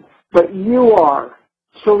function. But you are.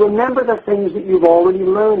 So remember the things that you've already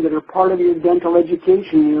learned that are part of your dental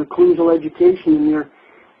education, your occlusal education, and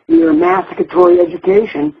your masticatory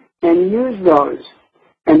education, and use those.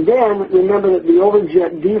 And then remember that the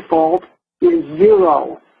overjet default is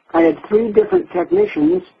 0. I had 3 different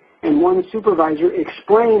technicians and 1 supervisor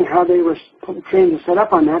explain how they were trained to set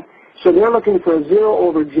up on that. So they're looking for a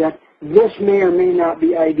 0 overjet. This may or may not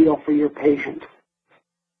be ideal for your patient.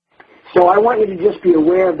 So I want you to just be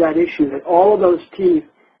aware of that issue, that all of those teeth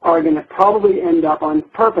are going to probably end up on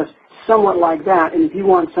purpose somewhat like that. And if you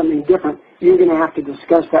want something different, you're going to have to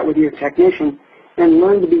discuss that with your technician and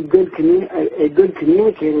learn to be a good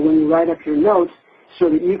communicator when you write up your notes so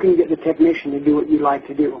that you can get the technician to do what you like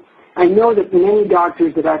to do. I know that many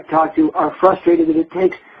doctors that I've talked to are frustrated that it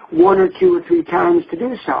takes 1 or 2 or 3 times to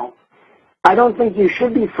do so. I don't think you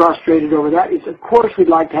should be frustrated over that. Of course we'd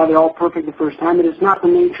like to have it all perfect the first time, but it's not the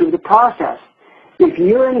nature of the process. If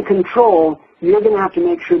you're in control, you're going to have to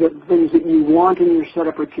make sure that the things that you want in your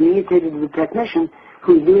setup are communicated to the technician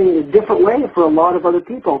who's doing it a different way for a lot of other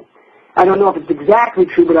people. I don't know if it's exactly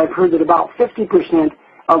true, but I've heard that about 50%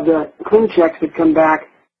 of the ClinChecks that come back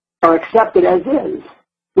are accepted as is.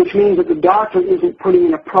 which means that the doctor isn't putting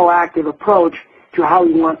in a proactive approach to how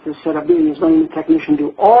he wants this setup being. He's letting the technician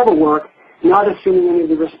do all the work, not assuming any of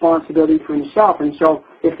the responsibility for himself. And so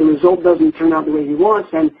if the result doesn't turn out the way he wants,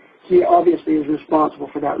 then he obviously is responsible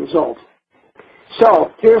for that result.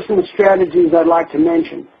 So here are some strategies I'd like to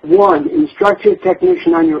mention. 1, instruct your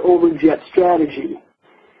technician on your overjet strategy.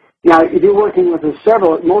 Now, if you're working with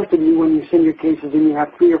most of you, when you send your cases in, you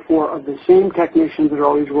have 3 or 4 of the same technicians that are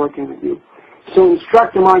always working with you. So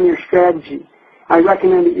instruct them on your strategy. I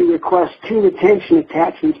recommend that you request 2 retention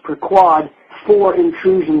attachments per quad for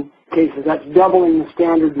intrusion cases. That's doubling the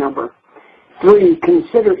standard number. 3,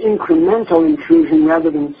 consider incremental intrusion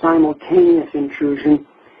rather than simultaneous intrusion.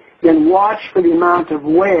 Then watch for the amount of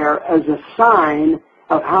wear as a sign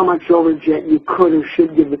of how much overjet you could or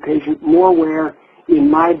should give the patient. More wear,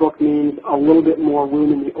 in my book, means a little bit more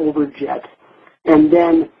room in the overjet. And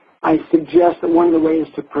then I suggest that one of the ways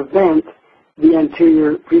to prevent the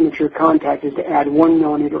anterior premature contact is to add 1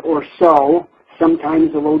 millimeter or so,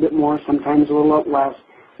 sometimes a little bit more, sometimes a little less,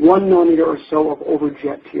 1 millimeter or so of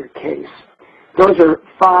overjet to your case. Those are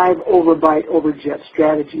 5 overbite overjet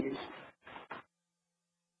strategies.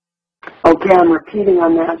 Okay, I'm repeating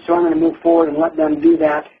on that, so I'm going to move forward and let them do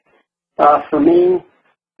that for me.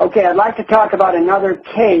 Okay, I'd like to talk about another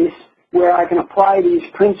case where I can apply these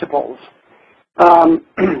principles.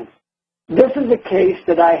 This is a case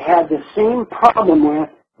that I had the same problem with,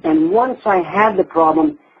 and once I had the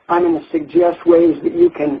problem, I'm going to suggest ways that you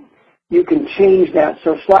can change that.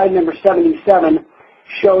 So slide number 77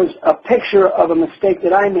 shows a picture of a mistake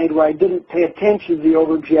that I made where I didn't pay attention to the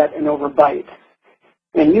overjet and overbite.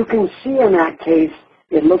 And you can see in that case,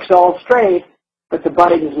 it looks all straight, but the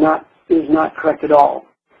bite is not correct at all.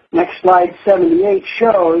 Next slide, 78,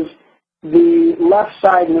 shows the left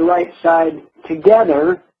side and the right side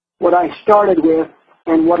together, what I started with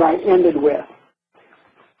and what I ended with.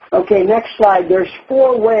 Okay, next slide. There's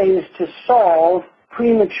 4 ways to solve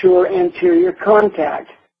premature anterior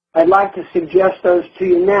contact. I'd like to suggest those to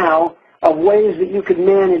you now of ways that you could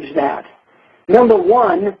manage that. Number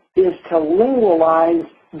 1 is to lingualize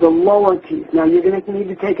the lower teeth. Now, you're going to need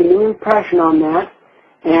to take a new impression on that,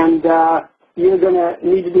 and you're going to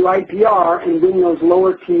need to do IPR and bring those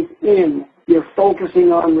lower teeth in. You're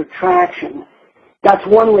focusing on retraction. That's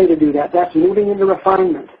one way to do that. That's moving into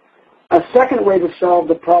refinement. A second way to solve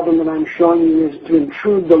the problem that I'm showing you is to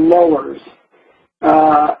intrude the lowers.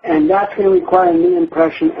 And that's going to require a new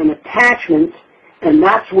impression and attachments, and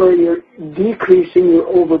that's where you're decreasing your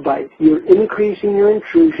overbite. You're increasing your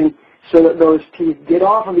intrusion so that those teeth get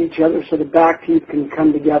off of each other so the back teeth can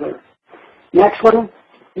come together. Next one,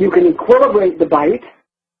 you can equilibrate the bite.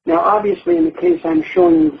 Now, obviously, in the case I'm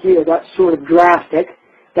showing you here, that's sort of drastic.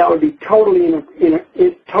 That would be totally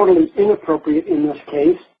inappropriate in this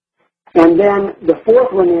case. And then the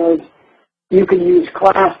 4th one is you can use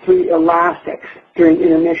class 3 elastics during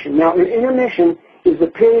intermission. Now, intermission is the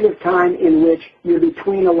period of time in which you're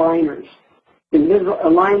between aligners. A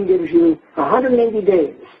line gives you 180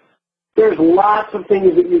 days. There's lots of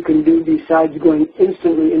things that you can do besides going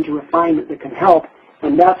instantly into refinement that can help,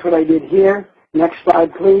 and that's what I did here. Next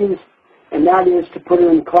slide, please. And that is to put it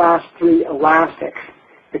in class 3 elastics.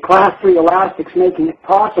 The class 3 elastics making it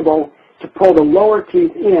possible to pull the lower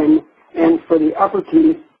teeth in and for the upper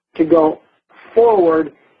teeth to go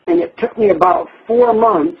forward. And it took me about 4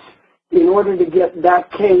 months in order to get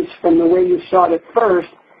that case from the way you saw it at first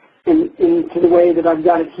into the way that I've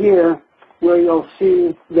got it here, where you'll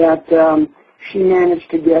see that she managed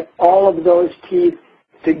to get all of those teeth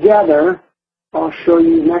together. I'll show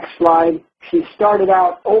you next slide. She started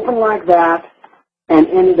out open like that and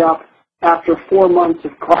ended up, after 4 months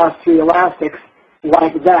of class 3 elastics,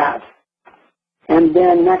 like that. And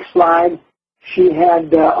then next slide, she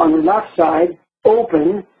had on her left side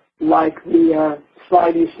open like the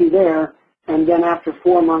slide you see there, and then after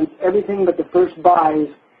 4 months, everything but the first buys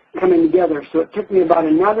coming together. So it took me about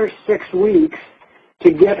another 6 weeks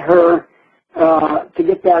to get her, to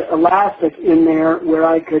get that elastic in there where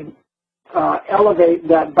I could elevate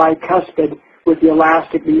that bicuspid with the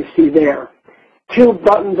elastic that you see there. 2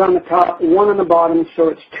 buttons on the top, 1 on the bottom, so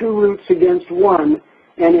it's 2 roots against 1,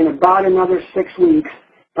 and in about another 6 weeks,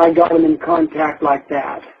 I got them in contact like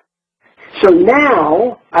that. So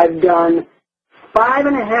now I've done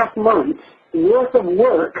 5.5 months worth of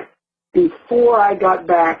work before I got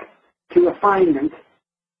back to refinement,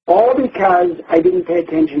 all because I didn't pay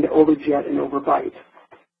attention to overjet and overbite.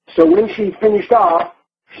 So when she finished off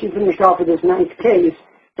with this nice case,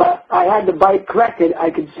 but I had the bite corrected, I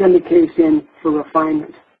could send the case in for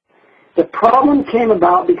refinement. The problem came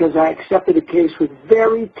about because I accepted a case with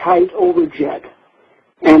very tight overjet.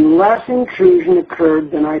 and less intrusion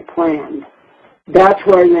occurred than I planned. That's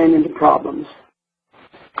where I ran into problems.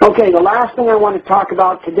 Okay, the last thing I want to talk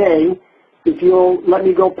about today, if you'll let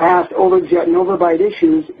me go past overjet and overbite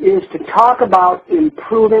issues, is to talk about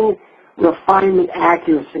improving refinement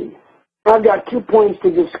accuracy. I've got 2 points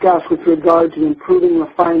to discuss with regard to improving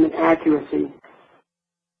refinement accuracy.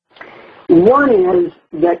 One is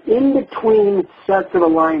that in between sets of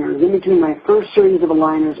aligners, in between my first series of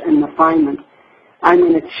aligners and refinement, I'm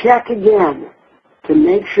going to check again to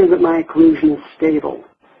make sure that my occlusion is stable.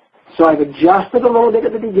 So I've adjusted a little bit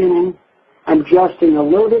at the beginning, I'm adjusting a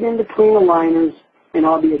little bit in between aligners, and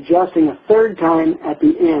I'll be adjusting a third time at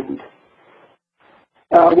the end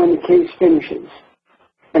when the case finishes.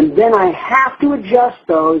 And then I have to adjust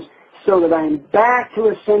those so that I'm back to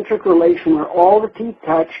a centric relation where all the teeth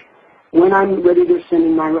touch when I'm ready to send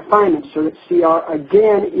in my refinement, so that CR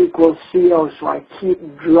again equals CO. So I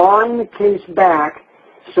keep drawing the case back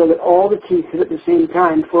so that all the teeth hit at the same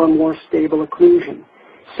time for a more stable occlusion.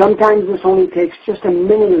 Sometimes this only takes just a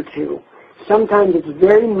minute or two. Sometimes it's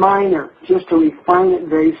very minor, just to refine it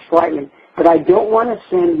very slightly. But I don't want to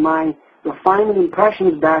send my refinement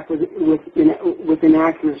impressions back with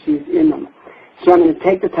inaccuracies in them. So I'm going to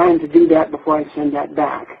take the time to do that before I send that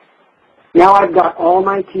back. Now I've got all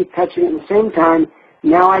my teeth touching at the same time.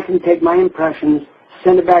 Now I can take my impressions,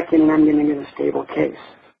 send it back in, and I'm going to get a stable case.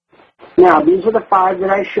 Now, these are the 5 that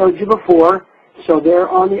I showed you before, so they're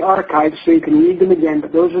on the archive so you can read them again,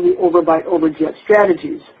 but those are the overbite, overjet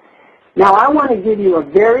strategies. Now, I want to give you a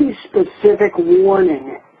very specific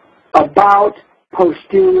warning about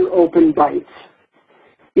posterior open bites.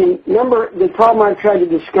 The problem I've tried to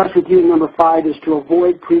discuss with you in number 5 is to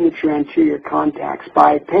avoid premature anterior contacts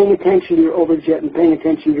by paying attention to your overjet and paying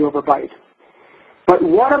attention to your overbite. But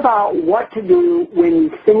what about what to do when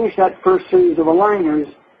you finish that first series of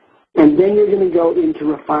aligners and then you're going to go into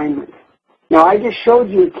refinement? Now, I just showed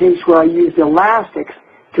you a case where I used elastics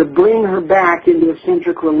to bring her back into a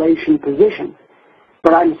centric relation position.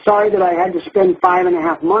 But I'm sorry that I had to spend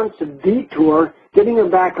 5.5 months of detour getting her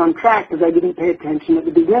back on track because I didn't pay attention at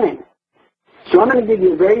the beginning. So I'm going to give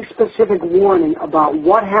you a very specific warning about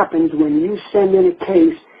what happens when you send in a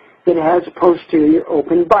case that has posterior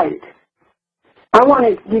open bite. I want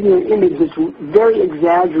to give you an image that's very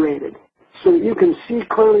exaggerated so that you can see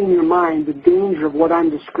clearly in your mind the danger of what I'm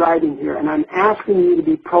describing here, and I'm asking you to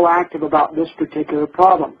be proactive about this particular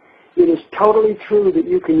problem. It is totally true that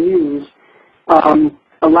you can use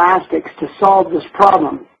elastics to solve this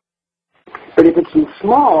problem. But if it's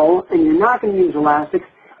small and you're not going to use elastics,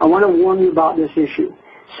 I want to warn you about this issue.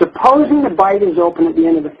 Supposing the bite is open at the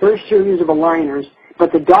end of the first series of aligners,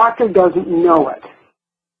 but the doctor doesn't know it.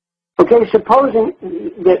 Okay, supposing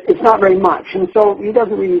that it's not very much, and so he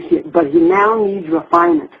doesn't really see it, but he now needs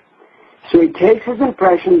refinement. So he takes his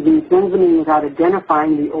impressions and sends them in without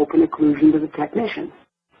identifying the open occlusion to the technician.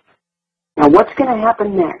 Now, what's going to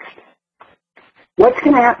happen next? What's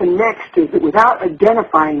going to happen next is that without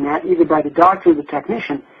identifying that, either by the doctor or the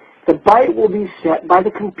technician, the bite will be set by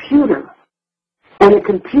the computer. And the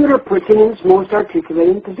computer puts it in its most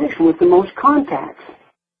articulating position with the most contacts.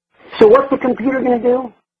 So what's the computer going to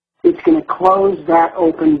do? It's going to close that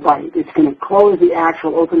open bite. It's going to close the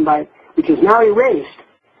actual open bite, which is now erased,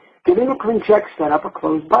 giving the ClinCheck setup a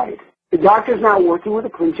closed bite. The doctor is now working with a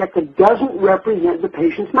ClinCheck that doesn't represent the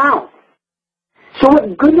patient's mouth. So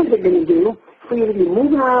what good is it going to do for you to be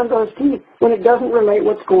moving around those teeth when it doesn't relate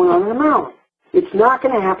what's going on in the mouth? It's not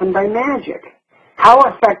going to happen by magic. How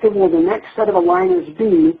effective will the next set of aligners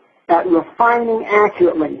be at refining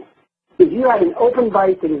accurately if you have an open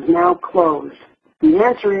bite that is now closed? The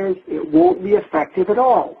answer is it won't be effective at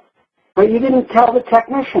all. But you didn't tell the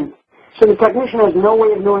technician. So the technician has no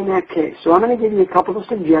way of knowing that case. So I'm going to give you a couple of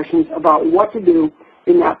suggestions about what to do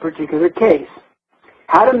in that particular case.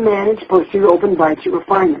 How to manage posterior open bites at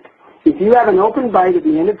refinement. If you have an open bite at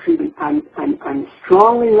the end of treatment, I'm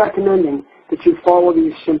strongly recommending that you follow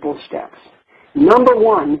these simple steps. Number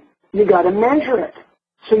 1, you got to measure it.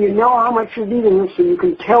 So you know how much you're dealing with, so you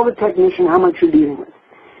can tell the technician how much you're dealing with.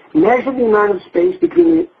 Measure the amount of space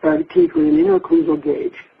between the teeth with an interocclusal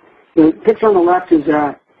gauge. The picture on the left is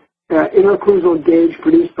an interocclusal gauge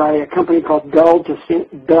produced by a company called Bell de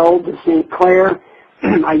St. Clair.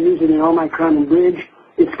 I use it in all my crown and bridge.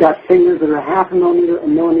 It's got fingers that are 0.5 millimeter, a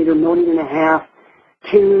millimeter, millimeter and a half,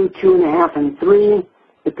 2, 2.5, and 3.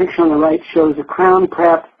 The picture on the right shows a crown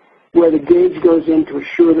prep where the gauge goes in to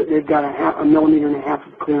assure that they've got a millimeter and a half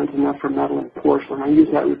of clearance, enough for metal and porcelain. I use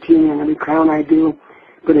that routinely on every crown I do.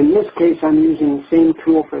 But in this case, I'm using the same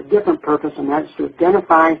tool for a different purpose, and that's to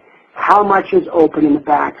identify how much is open in the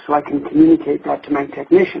back so I can communicate that to my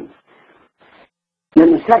technician.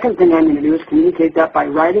 Then the second thing I'm going to do is communicate that by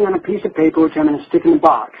writing on a piece of paper, which I'm going to stick in the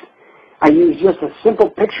box. I use just a simple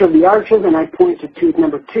picture of the arches, and I point to tooth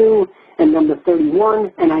number 2 and number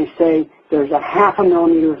 31, and I say there's a 1/2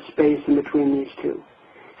 millimeter of space in between these two.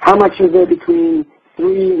 How much is there between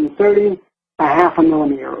 3 and 30? A 1/2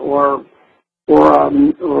 millimeter, or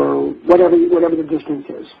whatever the distance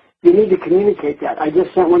is. You need to communicate that. I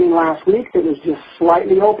just sent one in last week that was just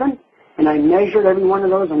slightly open, and I measured every one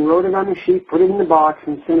of those and wrote it on a sheet, put it in the box,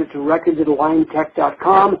 and sent it to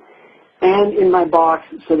records@aligntech.com and in my box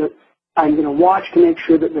so that I'm going to watch to make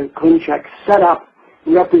sure that the ClinCheck setup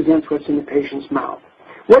represents what's in the patient's mouth.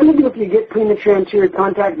 What do you do if you get premature anterior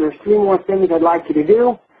contact? There's 3 more things I'd like you to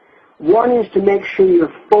do. One is to make sure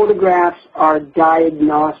your photographs are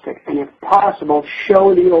diagnostic, and if possible,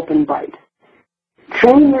 show the open bite.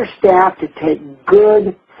 Train your staff to take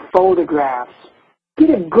good photographs. Get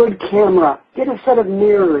a good camera. Get a set of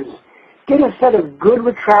mirrors. Get a set of good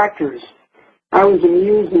retractors. I was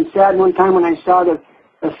amused and sad one time when I saw the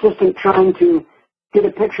assistant trying to get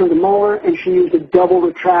a picture of the molar, and she used a double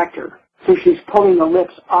retractor. So she's pulling the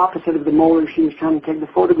lips opposite of the molar she was trying to take the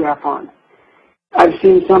photograph on. I've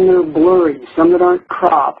seen some that are blurry, some that aren't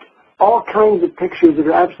cropped, all kinds of pictures that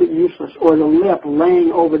are absolutely useless, or the lip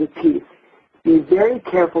laying over the teeth. Be very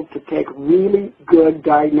careful to take really good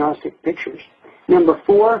diagnostic pictures. Number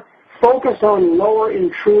 4, focus on lower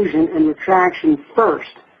intrusion and retraction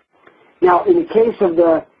first. Now, in the case of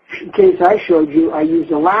the case I showed you, I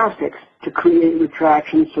used elastics to create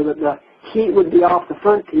retraction so that the heat would be off the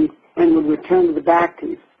front teeth and would return to the back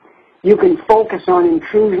teeth. You can focus on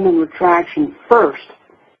intrusion and retraction first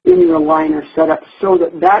in your aligner setup so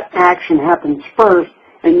that that action happens first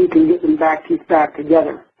and you can get them back teeth back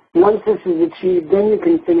together. Once this is achieved, then you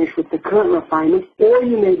can finish with the current refinement, or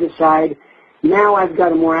you may decide, now I've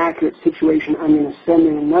got a more accurate situation, I'm going to send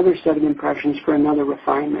in another set of impressions for another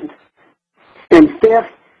refinement. And 5th,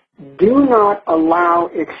 do not allow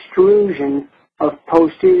extrusion of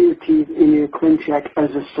posterior teeth in your ClinCheck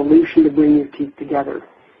as a solution to bring your teeth together.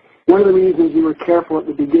 One of the reasons you were careful at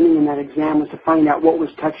the beginning in that exam was to find out what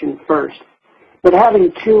was touching first. But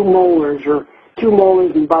having 2 molars or 2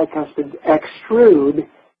 molars and bicuspids extrude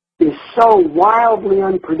is so wildly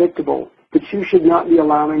unpredictable that you should not be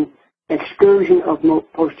allowing excursion of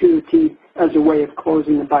posterior teeth as a way of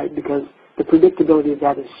closing the bite, because the predictability of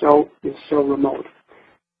that is so remote.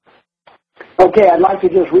 Okay, I'd like to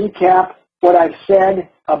just recap what I've said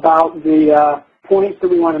about the points that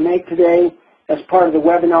we want to make today as part of the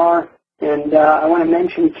webinar, and I want to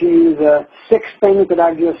mention to you the 6 things that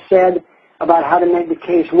I've just said about how to make the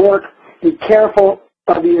case work. Be careful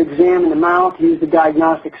of your exam in the mouth. Use the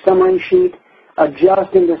diagnostic summary sheet.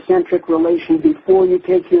 Adjust endocentric relation before you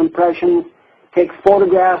take your impressions. Take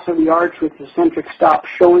photographs of the arch with the centric stop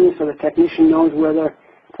showing so the technician knows where the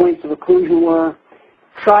points of occlusion were.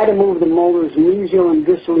 Try to move the molars mesial and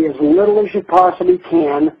distally as little as you possibly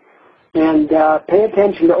can. And pay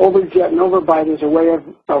attention to overjet and overbite as a way of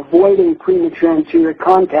avoiding premature anterior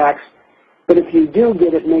contacts. But if you do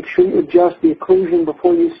get it, make sure you adjust the occlusion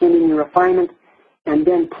before you send in your refinement. And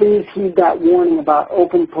then please heed that warning about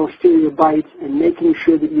open posterior bites and making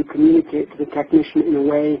sure that you communicate to the technician in a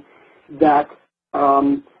way that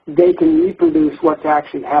they can reproduce what's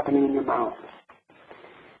actually happening in your mouth.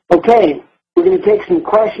 Okay, we're going to take some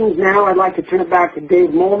questions now. I'd like to turn it back to Dave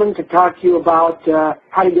Molman to talk to you about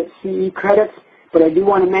how to get CE credits. But I do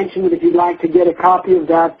want to mention that if you'd like to get a copy of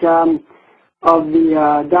that, of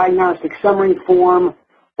the diagnostic summary form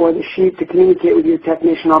or the sheet to communicate with your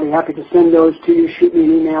technician, I'll be happy to send those to you. Shoot me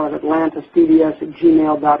an email at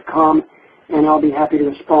atlantisdds@gmail.com, and I'll be happy to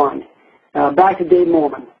respond. Back to Dave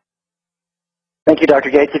Molman. Thank you, Dr.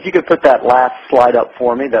 Gates. If you could put that last slide up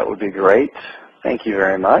for me, that would be great. Thank you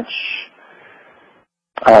very much.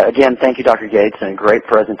 Again, thank you, Dr. Gates, and a great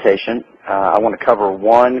presentation. I want to cover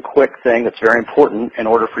one quick thing that's very important in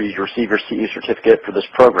order for you to receive your CE certificate for this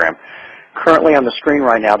program. Currently on the screen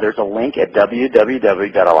right now, there's a link at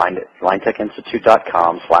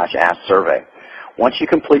www.aligntechinstitute.com/asksurvey. Once you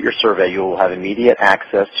complete your survey, you will have immediate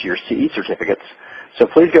access to your CE certificates, so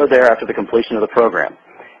please go there after the completion of the program.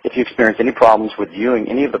 If you experience any problems with viewing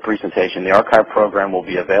any of the presentation, the archive program will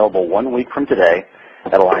be available 1 week from today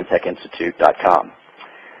at aligntechinstitute.com.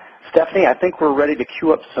 Stephanie, I think we're ready to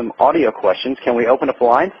queue up some audio questions. Can we open up the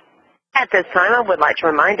lines? At this time, I would like to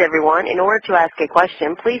remind everyone, in order to ask a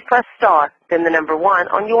question, please press star, then the number 1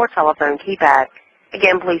 on your telephone keypad.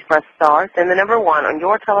 Again, please press star, then the number 1 on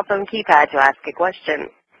your telephone keypad to ask a question.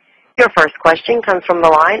 Your first question comes from the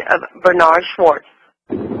line of Bernard Schwartz.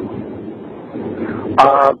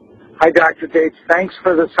 Hi, Dr. Gates. Thanks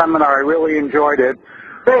for the seminar. I really enjoyed it.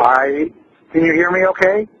 Great. I Can you hear me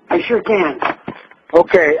okay? I sure can.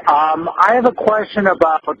 Okay. I have a question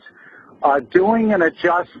about doing an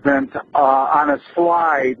adjustment on a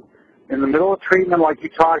slide in the middle of treatment like you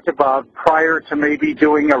talked about prior to maybe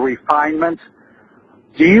doing a refinement.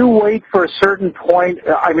 Do you wait for a certain point?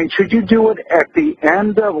 I mean, should you do it at the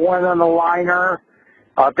end of when an aligner,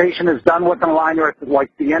 a patient is done with an aligner at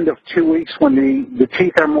like the end of 2 weeks when the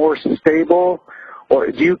teeth are more stable? Or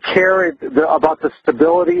do you care about the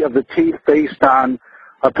stability of the teeth based on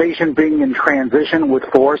a patient being in transition with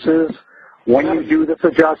forces when you do this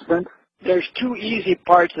adjustment? There's two easy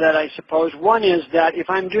parts to that, I suppose. One is that if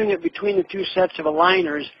I'm doing it between the two sets of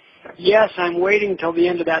aligners, yes, I'm waiting till the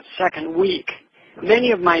end of that second week.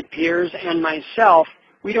 Many of my peers and myself,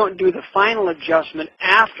 we don't do the final adjustment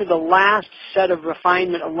after the last set of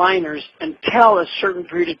refinement aligners until a certain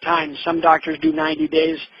period of time. Some doctors do 90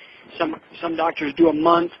 days, some doctors do a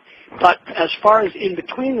month. But as far as in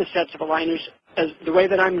between the sets of aligners, as the way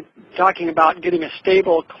that I'm talking about getting a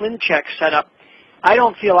stable ClinCheck set up, I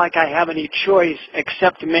don't feel like I have any choice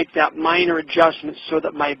except to make that minor adjustment so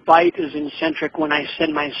that my bite is eccentric when I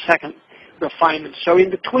send my second refinement. So in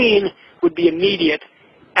between would be immediate.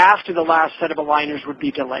 After the last set of aligners would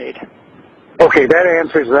be delayed. Okay,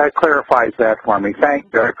 that clarifies that for me. Thank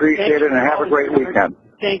you. I appreciate it, and have a great weekend.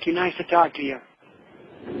 Thank you. Nice to talk to you.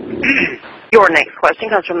 Your next question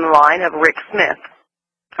comes from the line of Rick Smith.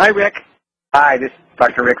 Hi, Rick. Hi, this is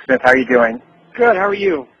Dr. Rick Smith. How are you doing? Good. How are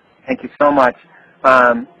you? Thank you so much.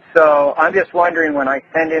 So I'm just wondering, when I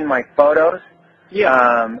send in my photos,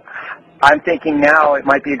 I'm thinking now it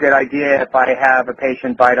might be a good idea if I have a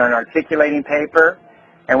patient bite on articulating paper,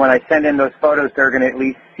 and when I send in those photos, they're going to at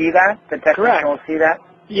least see that? The technician will see that?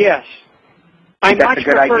 Yes. I much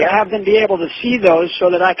prefer to have them be able to see those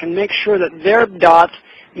so that I can make sure that their dots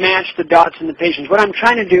match the dots in the patient's. What I'm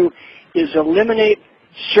trying to do is eliminate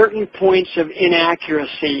certain points of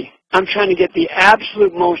inaccuracy. I'm trying to get the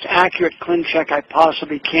absolute most accurate ClinCheck I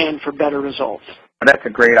possibly can for better results. That's a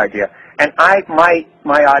great idea. And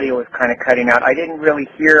my audio was kind of cutting out. I didn't really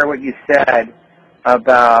hear what you said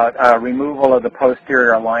about removal of the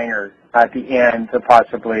posterior aligners at the end to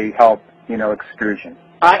possibly help, extrusion.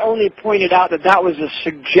 I only pointed out that that was a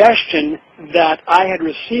suggestion that I had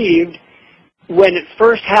received when it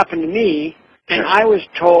first happened to me, and I was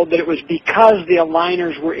told that it was because the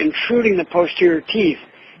aligners were intruding the posterior teeth.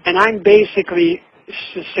 And I'm basically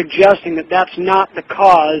suggesting that that's not the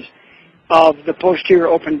cause of the posterior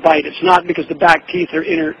open bite. It's not because the back teeth are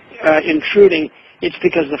intruding. It's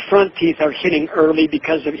because the front teeth are hitting early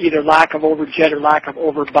because of either lack of overjet or lack of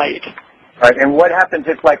overbite. Right. And what happens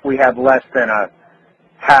if, we have less than a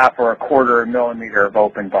half or a quarter millimeter of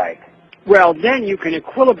open bite? Well, then you can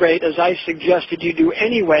equilibrate, as I suggested you do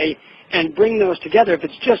anyway, and bring those together. If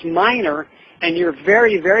it's just minor and you're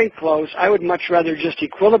very, very close, I would much rather just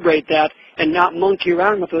equilibrate that and not monkey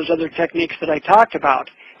around with those other techniques that I talked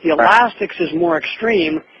about. The elastics is more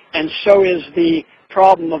extreme, and so is the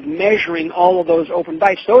problem of measuring all of those open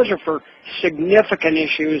bites. Those are for significant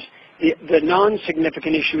issues. The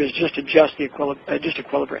non-significant issue is just adjust the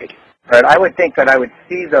equilibrate. Right. I would think that I would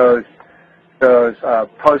see those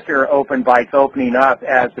posterior open bites opening up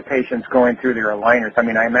as the patient's going through their aligners. I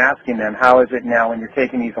mean, I'm asking them, how is it now when you're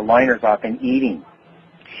taking these aligners off and eating?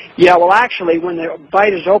 Yeah, well, actually, when the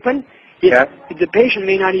bite is open, the patient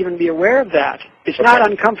may not even be aware of that. It's not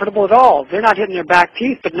uncomfortable at all. They're not hitting their back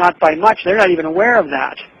teeth, but not by much. They're not even aware of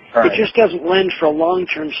that. Right. It just doesn't lend for a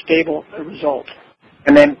long-term stable result.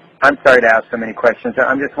 And then, I'm sorry to ask so many questions.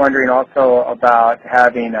 I'm just wondering also about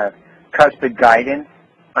having a cuspid guidance.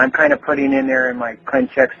 I'm kind of putting in there in my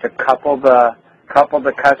ClinChecks to couple the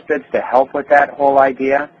cuspids to help with that whole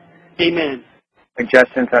idea. Amen.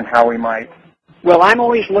 Suggestions on how we might. Well, I'm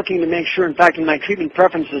always looking to make sure, in fact, in my treatment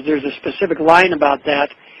preferences, there's a specific line about that.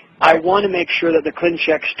 I want to make sure that the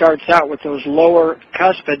ClinCheck starts out with those lower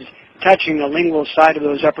cuspids touching the lingual side of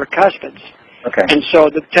those upper cuspids. Okay. And so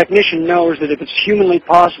the technician knows that if it's humanly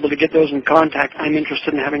possible to get those in contact, I'm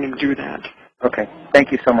interested in having him do that. Okay.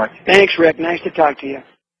 Thank you so much. Thanks, Rick. Nice to talk to you.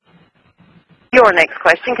 Your next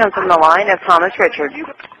question comes from the line of Thomas Richards.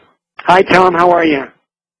 Hi, Tom. How are you?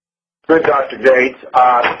 Good, Dr. Gates.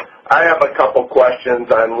 I have a couple questions,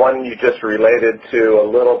 and one you just related to a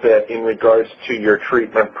little bit in regards to your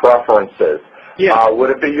treatment preferences. Yeah. Would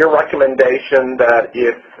it be your recommendation that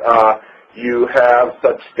if you have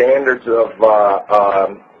such standards of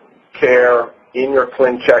care in your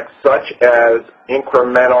ClinCheck, such as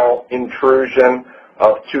incremental intrusion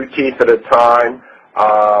of 2 teeth at a time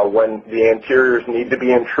when the anteriors need to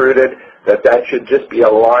be intruded, that should just be a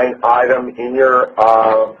line item in your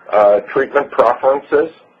treatment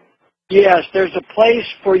preferences? Yes, there's a place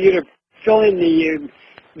for you to fill in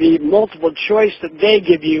the multiple choice that they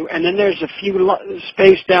give you, and then there's a few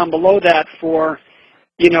space down below that for,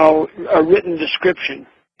 a written description.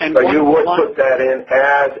 And so you would put that in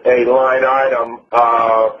as a line item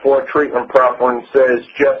for treatment preferences,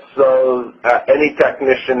 just so any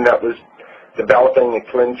technician that was developing a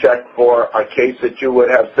ClinCheck for a case that you would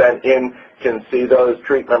have sent in can see those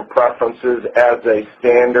treatment preferences as a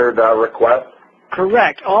standard request?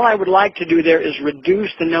 Correct. All I would like to do there is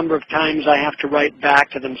reduce the number of times I have to write back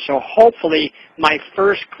to them. So hopefully my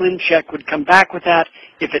first ClinCheck would come back with that.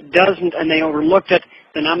 If it doesn't and they overlooked it,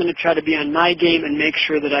 then I'm going to try to be on my game and make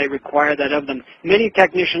sure that I require that of them. Many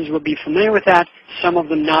technicians will be familiar with that, some of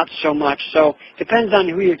them not so much. So it depends on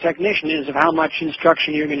who your technician is of how much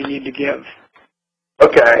instruction you're going to need to give.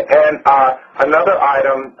 Okay, and another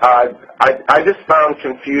item I just found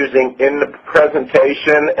confusing in the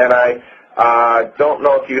presentation, and I don't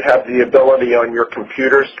know if you have the ability on your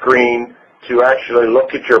computer screen to actually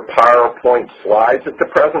look at your PowerPoint slides at the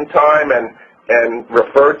present time and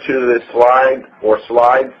refer to the slide or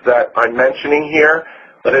slides that I'm mentioning here.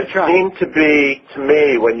 But it seemed to be, to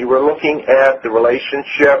me, when you were looking at the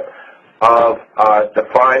relationship of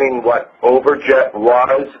defining what overjet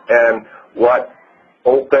was and what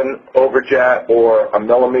open overjet or a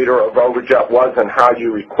millimeter of overjet was and how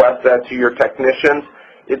you request that to your technicians,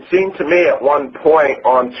 it seemed to me at one point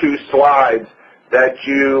on 2 slides that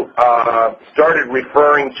you started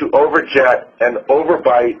referring to overjet and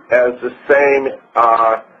overbite as the same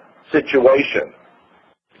situation.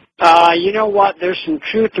 You know what? There's some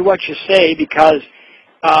truth to what you say, because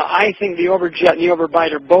I think the overjet and the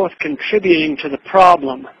overbite are both contributing to the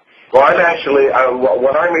problem. Well, I'm actually,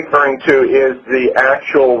 what I'm referring to is the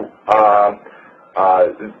actual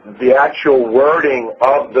wording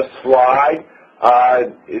of the slide.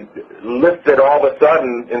 It listed all of a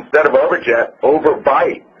sudden, instead of overjet,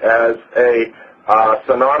 overbite as a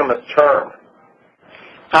synonymous term.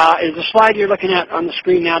 Is the slide you're looking at on the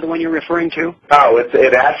screen now the one you're referring to? No,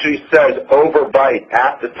 it actually says overbite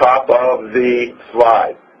at the top of the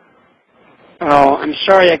slide. Oh, I'm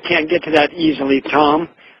sorry I can't get to that easily, Tom.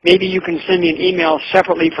 Maybe you can send me an email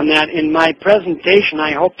separately from that. In my presentation,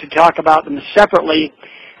 I hope to talk about them separately,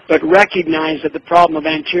 but recognize that the problem of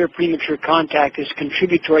anterior premature contact is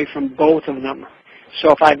contributory from both of them. So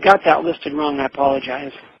if I've got that listed wrong, I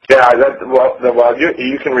apologize. Yeah, well,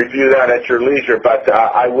 you can review that at your leisure, but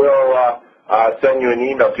I will send you an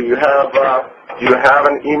email. Do you have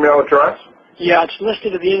an email address? Yeah, it's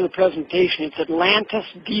listed at the end of the presentation. It's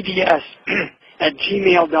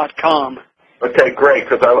atlantisdds@gmail.com. Okay, great,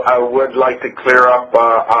 because I would like to clear up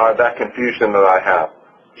that confusion that I have.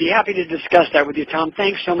 Be happy to discuss that with you, Tom.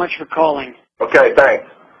 Thanks so much for calling. Okay, thanks.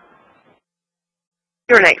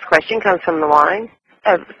 Your next question comes from the line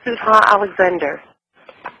of Sudha Alexander.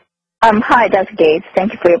 Hi, Dr. Gates.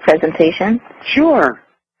 Thank you for your presentation. Sure.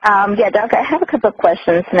 Yeah, Doc, I have a couple of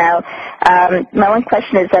questions now. My one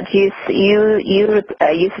question is that you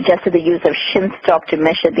suggested the use of shin stock to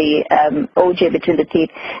measure the OJ between the teeth.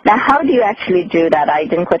 Now, how do you actually do that? I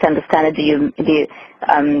didn't quite understand it.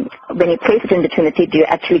 When you place it in between the teeth, do you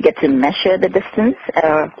actually get to measure the distance?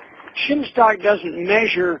 Shim stock doesn't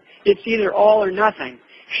measure. It's either all or nothing.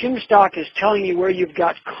 Shim stock is telling you where you've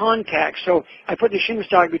got contact. So I put the shim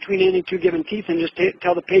stock between any 2 given teeth and just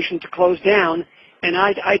tell the patient to close down. And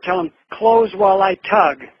I tell them, close while I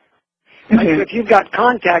tug. Mm-hmm. So if you've got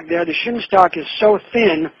contact there, the shim stock is so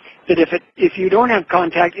thin that if you don't have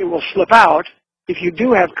contact, it will slip out. If you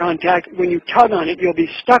do have contact, when you tug on it, you'll be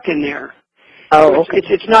stuck in there. Oh, so okay.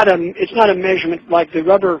 It's not a measurement like the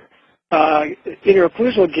rubber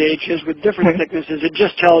interocclusal gauge is with different thicknesses. It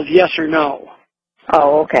just tells yes or no.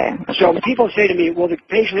 Oh, okay. So people say to me, well, the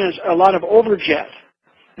patient has a lot of overjet.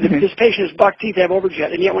 This patient has buck teeth, they have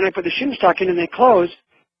overjet, and yet when I put the shim stock in and they close,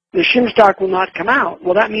 the shim stock will not come out.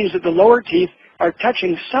 Well, that means that the lower teeth are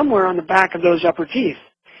touching somewhere on the back of those upper teeth.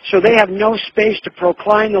 So they have no space to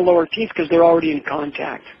procline the lower teeth because they're already in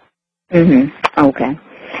contact. Okay.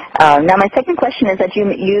 Now, my second question is that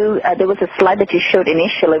there was a slide that you showed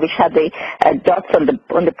initially which had the dots on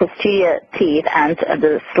the posterior teeth and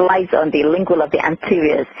the slides on the lingual of the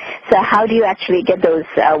anteriors. So how do you actually get those?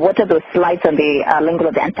 What are those slides on the lingual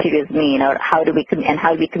of the anteriors mean, or how do we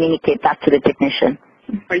communicate that to the technician?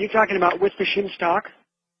 Are you talking about with the shim stock?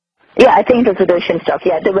 Yeah, I think it was with the shim stock.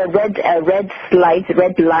 Yeah, there were red slides,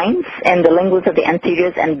 red lines, and the linguals of the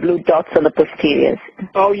anteriors and blue dots on the posteriors.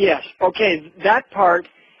 Oh yes. Okay, that part.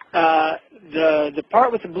 The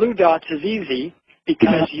part with the blue dots is easy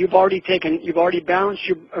because you've already balanced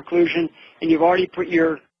your occlusion and you've already put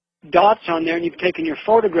your dots on there and you've taken your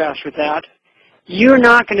photographs with that. You're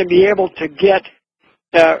not going to be able to get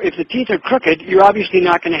if the teeth are crooked, you're obviously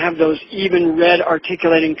not going to have those even red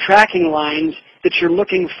articulating tracking lines that you're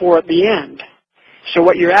looking for at the end. So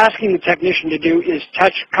what you're asking the technician to do is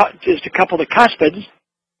to couple the cuspids,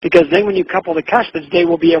 because then when you couple the cuspids, they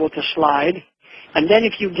will be able to slide. And then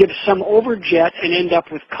if you give some overjet and end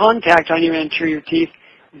up with contact on your anterior teeth,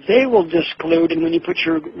 they will disclude, and when you put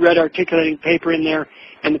your red articulating paper in there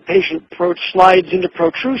and the patient slides into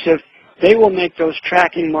protrusive, they will make those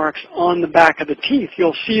tracking marks on the back of the teeth.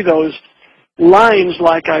 You'll see those lines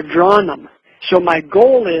like I've drawn them. So my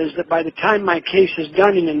goal is that by the time my case is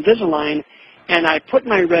done in Invisalign and I put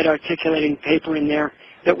my red articulating paper in there,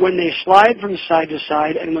 that when they slide from side to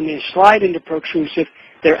side and when they slide into protrusive,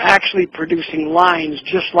 they're actually producing lines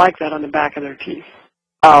just like that on the back of their teeth.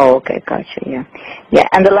 Oh, okay, gotcha, yeah. Yeah,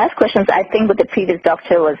 and the last questions I think what the previous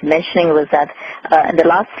doctor was mentioning was that in the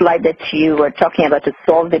last slide that you were talking about to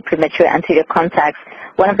solve the premature anterior contacts,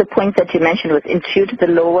 one of the points that you mentioned was intrude the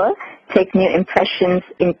lower, take new impressions,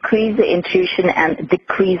 increase the intrusion, and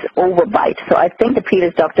decrease overbite. So I think the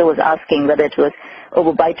previous doctor was asking whether it was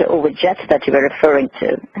overbite or overjet that you were referring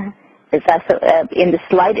to. Is that so? In the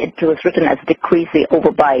slide it was written as decrease the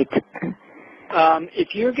overbite.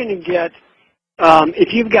 If you're going to get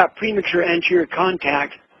if you've got premature anterior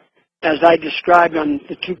contact, as I described on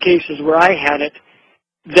the two cases where I had it,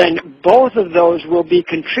 then both of those will be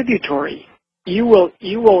contributory. You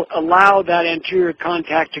will allow that anterior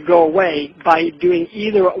contact to go away by doing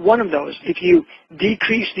either one of those. If you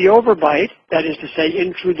decrease the overbite, that is to say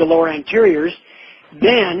intrude the lower anteriors,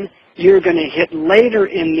 then you're going to hit later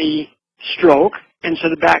in the stroke, and so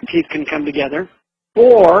the back teeth can come together.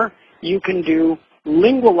 Or you can do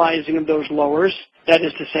lingualizing of those lowers, that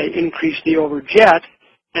is to say increase the overjet,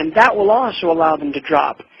 and that will also allow them to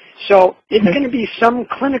drop. So it's going to be some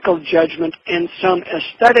clinical judgment and some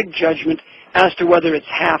aesthetic judgment as to whether it's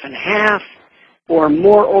half and half or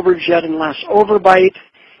more overjet and less overbite.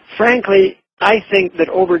 Frankly, I think that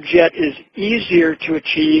overjet is easier to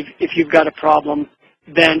achieve if you've got a problem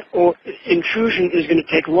than intrusion is going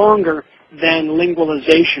to take longer than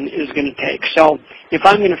lingualization is going to take. So if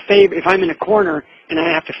I'm in a corner and I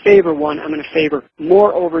have to favor one, I'm going to favor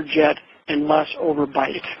more overjet and less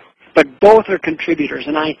overbite. But both are contributors,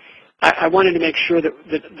 and I wanted to make sure that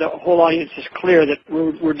the whole audience is clear that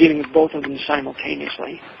we're dealing with both of them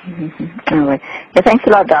simultaneously. Mm-hmm. All right. Well, thanks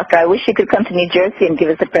a lot, Doctor. I wish you could come to New Jersey and give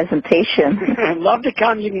us a presentation. I'd love to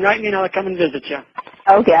come. You can write me and I'll come and visit you.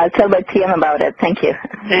 Okay, I'll tell my team about it. Thank you.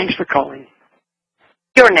 Thanks for calling.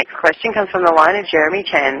 Your next question comes from the line of Jeremy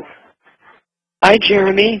Chen. Hi,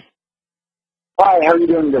 Jeremy. Hi, how are you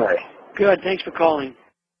doing today? Good. Thanks for calling.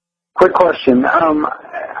 Quick question.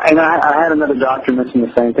 And I had another doctor mention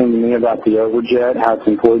the same thing to me about the overjet, how it's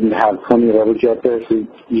important to have plenty of overjet there so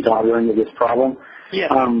you don't run into this problem.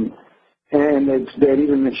 Yes. And they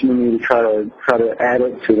even mentioned to me to try to add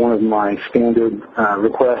it to one of my standard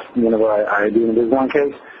requests whenever I do an Invisalign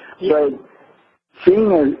case. But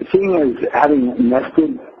seeing as having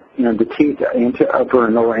nested, the teeth, upper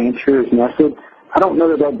and lower anterior is nested, I don't know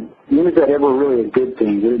when is that ever really a good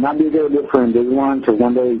thing? Would it not be a good idea for Invisalign to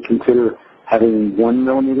one day consider having 1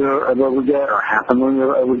 millimeter of overjet or half a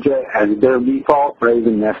millimeter of overjet as their default rather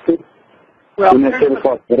than nested? Well, they're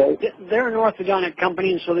an orthodontic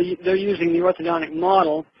company, and so they're using the orthodontic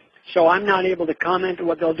model, so I'm not able to comment on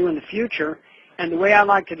what they'll do in the future. And the way I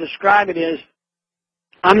like to describe it is,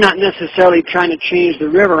 I'm not necessarily trying to change the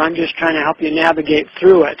river, I'm just trying to help you navigate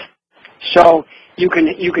through it. So you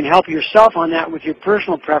can help yourself on that with your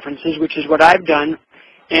personal preferences, which is what I've done,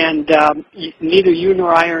 and neither you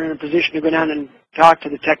nor I are in a position to go down and talk to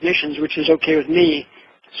the technicians, which is okay with me.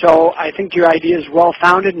 So I think your idea is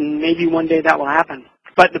well-founded, and maybe one day that will happen.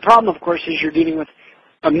 But the problem, of course, is you're dealing with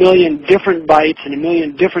a million different bites and a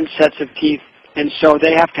million different sets of teeth, and so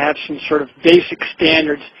they have to have some sort of basic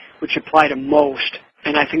standards which apply to most,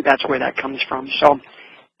 and I think that's where that comes from. So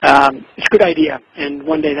it's a good idea, and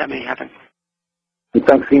one day that may happen.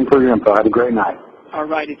 Thanks again for your info. Have a great night. All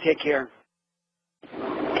righty. Take care.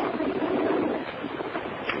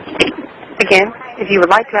 Again, if you would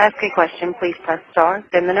like to ask a question, please press star,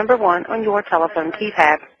 then the number 1 on your telephone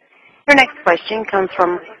keypad. Your next question comes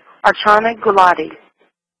from Archana Gulati.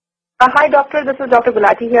 Hi, doctor. This is Dr.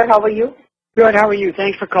 Gulati here. How are you? Good. How are you?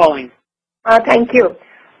 Thanks for calling. Thank you.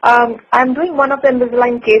 I'm doing one of the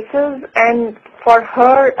Invisalign cases, and for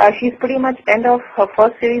her, she's pretty much end of her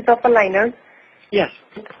first series of aligners. Yes.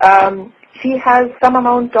 She has some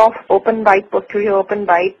amount of open bite, posterior open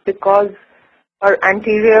bite, because her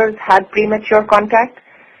anteriors had premature contact.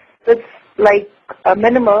 So it's like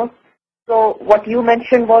minimal. So what you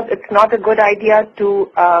mentioned was it's not a good idea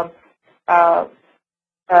to cut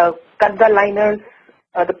the liners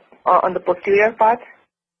on the posterior part.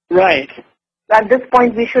 Right. At this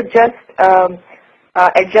point, we should just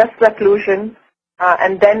adjust the occlusion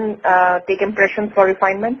and then take impressions for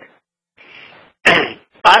refinement.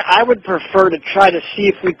 I would prefer to try to see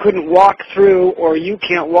if we couldn't walk through, or you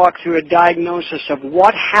can't walk through, a diagnosis of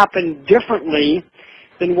what happened differently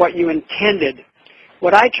than what you intended.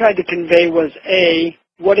 What I tried to convey was, A,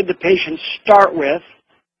 what did the patient start with?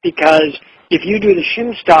 Because if you do the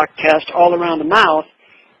Shimstock test all around the mouth,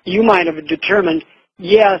 you might have determined,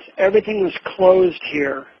 yes, everything was closed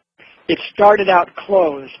here. It started out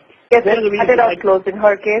closed. Yes, it started out closed. In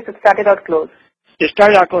her case, it started out closed. It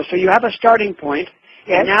started out closed. So you have a starting point.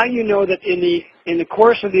 Yes. And now you know that in the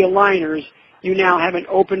course of the aligners, you now have an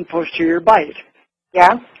open posterior bite.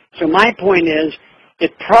 Yeah. So my point is,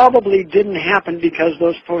 it probably didn't happen because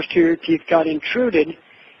those posterior teeth got intruded.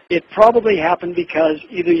 It probably happened because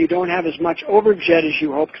either you don't have as much overjet as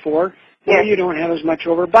you hoped for, or you don't have as much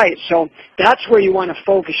overbite. So that's where you want to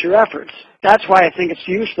focus your efforts. That's why I think it's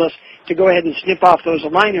useless to go ahead and snip off those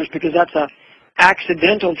aligners, because that's a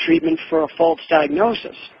accidental treatment for a false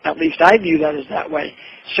diagnosis. At least I view that as that way.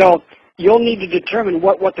 So you'll need to determine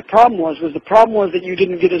what the problem was. Was the problem was that you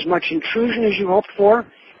didn't get as much intrusion as you hoped for,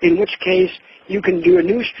 in which case you can do a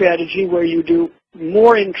new strategy where you do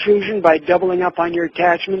more intrusion by doubling up on your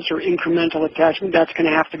attachments or incremental attachment. That's going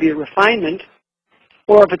to have to be a refinement.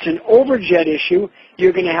 Or if it's an overjet issue,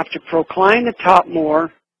 you're going to have to procline the top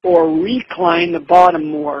more or recline the bottom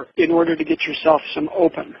more in order to get yourself some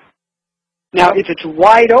open. Now, if it's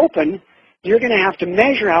wide open, you're going to have to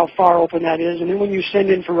measure how far open that is, and then when you send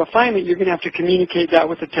in for refinement, you're going to have to communicate that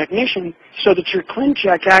with the technician so that your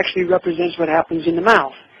ClinCheck actually represents what happens in the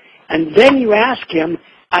mouth. And then you ask him,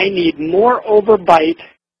 I need more overbite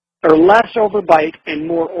or less overbite and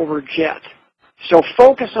more overjet. So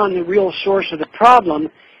focus on the real source of the problem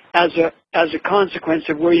as a consequence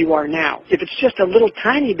of where you are now. If it's just a little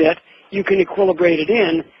tiny bit, you can equilibrate it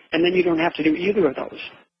in, and then you don't have to do either of those.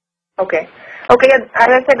 Okay. Okay, as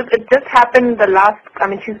I said, it just happened the last,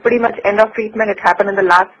 she's pretty much end of treatment. It happened in the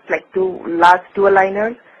last two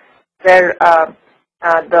aligners where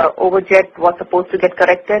the overjet was supposed to get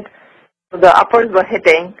corrected. So the uppers were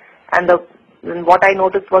hitting, and what I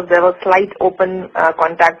noticed was there was slight open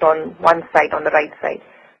contact on one side, on the right side.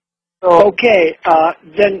 So, okay,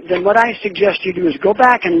 then what I suggest you do is go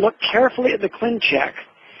back and look carefully at the ClinCheck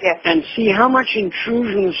and see how much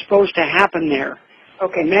intrusion was supposed to happen there.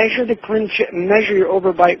 Okay. Measure the ClinCheck, measure your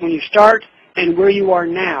overbite when you start and where you are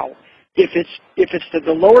now. If it's that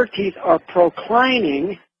the lower teeth are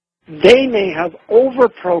proclining, they may have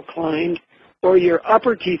over-proclined, or your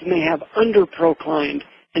upper teeth may have under-proclined.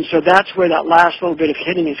 And so that's where that last little bit of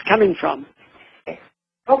hitting is coming from.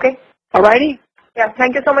 Okay. All righty? Yeah,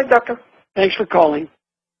 thank you so much, doctor. Thanks for calling.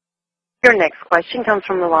 Your next question comes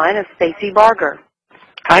from the line of Stacy Barger.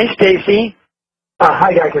 Hi, Stacy.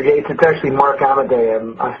 Hi, Dr. Gates. It's actually Mark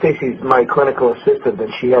Amadei. Stacy's my clinical assistant,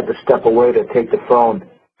 and she had to step away to take the phone.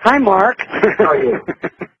 Hi, Mark. How are you?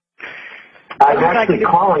 I'm actually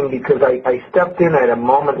calling because I stepped in at a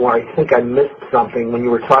moment where I think I missed something when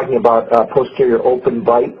you were talking about posterior open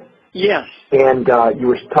bite. Yes. And you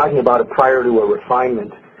were talking about it prior to a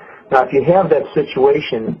refinement. Now, if you have that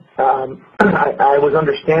situation, I was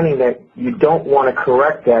understanding that you don't want to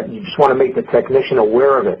correct that. You just want to make the technician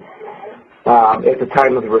aware of it at the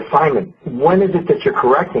time of the refinement. When is it that you're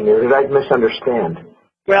correcting it, or did I misunderstand?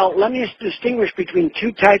 Well, let me distinguish between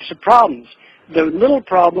two types of problems, the little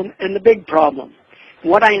problem and the big problem.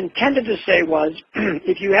 What I intended to say was,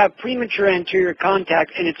 if you have premature anterior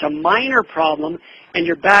contact and it's a minor problem and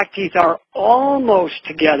your back teeth are almost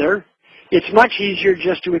together, it's much easier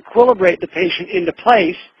just to equilibrate the patient into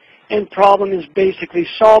place, and problem is basically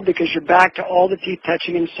solved because you're back to all the teeth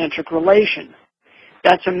touching in centric relation.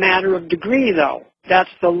 That's a matter of degree, though. That's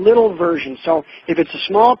the little version. So if it's a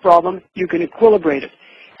small problem, you can equilibrate it.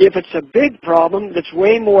 If it's a big problem that's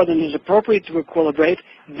way more than is appropriate to equilibrate,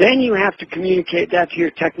 then you have to communicate that to your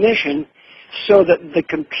technician so that the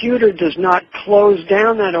computer does not close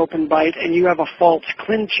down that open bite and you have a false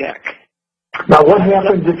ClinCheck. Now, what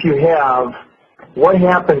happens if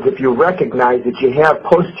you recognize that you have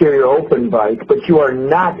posterior open bite, but you are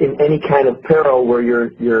not in any kind of peril where your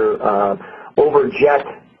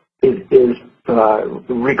overjet is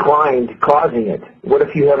reclined, causing it? What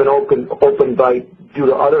if you have an open bite due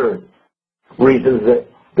to other reasons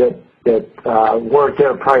that weren't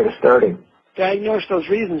there prior to starting? Diagnose those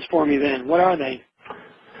reasons for me then. What are they?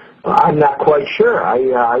 I'm not quite sure.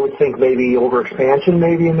 I would think maybe overexpansion,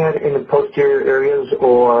 maybe in the posterior areas,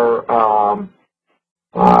 or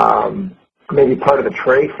maybe part of the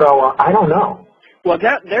tray fell off. I don't know. Well,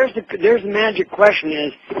 there's the magic question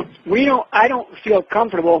is, I don't feel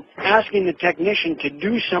comfortable asking the technician to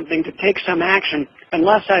do something, to take some action,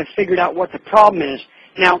 unless I've figured out what the problem is.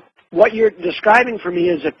 Now, what you're describing for me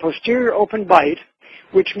is a posterior open bite,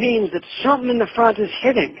 which means that something in the front is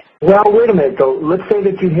hitting. Well, wait a minute, though. Let's say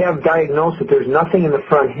that you have diagnosed that there's nothing in the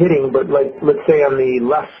front hitting, but let's say on the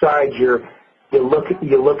left side you look at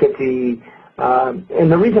the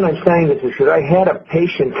and the reason I'm saying this is because I had a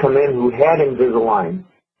patient come in who had Invisalign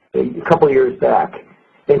a couple of years back,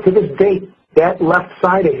 and to this date, that left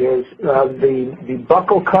side of his, the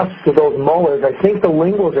buccal cusps of those molars, I think the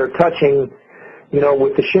linguals are touching,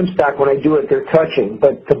 with the shim stock when I do it, they're touching,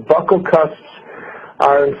 but the buccal cusps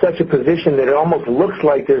are in such a position that it almost looks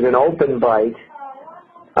like there's an open bite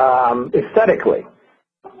aesthetically.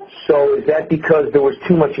 So is that because there was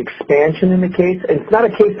too much expansion in the case? It's not a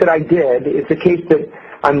case that I did. It's a case that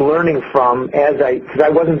I'm learning from because I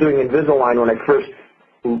wasn't doing Invisalign when I first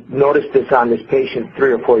noticed this on this patient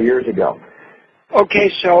 3 or 4 years ago.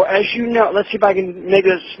 Okay, so as you know, let's see if I can make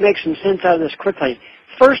some sense out of this quickly.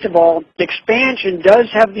 First of all, expansion does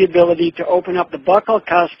have the ability to open up the buccal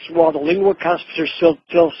cusps while the lingual cusps are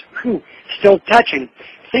still touching.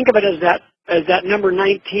 Think of it as that number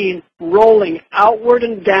 19 rolling outward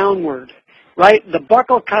and downward, right? The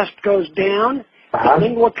buccal cusp goes down, the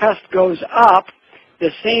lingual cusp goes up,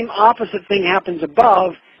 the same opposite thing happens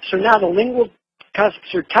above, so now the lingual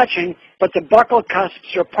cusps are touching, but the buccal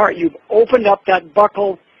cusps are apart. You've opened up that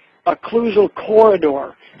buccal occlusal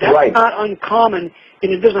corridor. That's not uncommon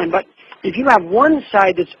in Invisalign, but if you have one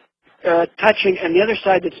side that's touching and the other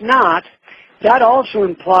side that's not, that also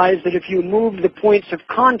implies that if you move the points of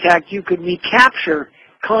contact, you could recapture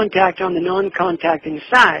contact on the non-contacting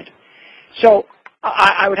side. So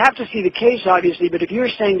I would have to see the case, obviously, but if you're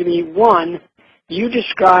saying to me, one, you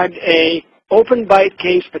described a open bite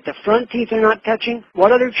case, but the front teeth are not touching,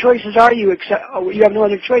 what other choices are you? You have no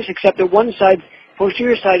other choice except that one side,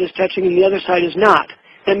 posterior side, is touching and the other side is not.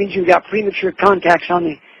 That means you've got premature contacts on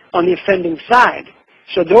the offending side.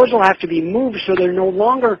 So those will have to be moved so they're no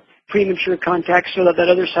longer premature contacts so that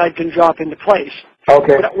other side can drop into place.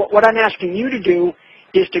 Okay. What I'm asking you to do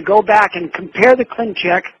is to go back and compare the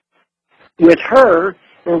ClinCheck with her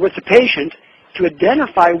or with the patient to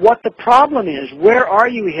identify what the problem is. Where are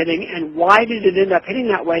you hitting and why did it end up hitting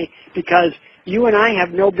that way? Because you and I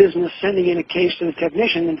have no business sending in a case to the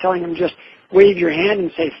technician and telling them just wave your hand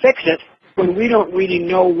and say fix it when we don't really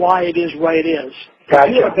know why it is what it is.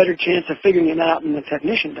 Gotcha. You have a better chance of figuring it out than the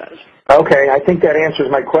technician does. Okay, I think that answers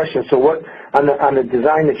my question. So what on the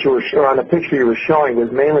design that you were on the picture you were showing was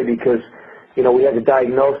mainly because we had to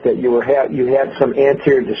diagnose that you had some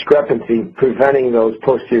anterior discrepancy preventing those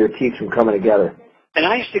posterior teeth from coming together. And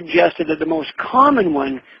I suggested that the most common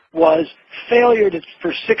one was failure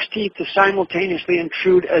for 6 teeth to simultaneously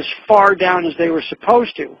intrude as far down as they were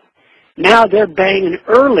supposed to. Now they're banging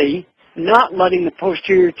early, not letting the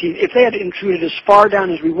posterior teeth. If they had intruded as far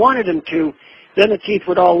down as we wanted them to, then the teeth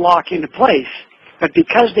would all lock into place. But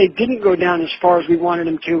because they didn't go down as far as we wanted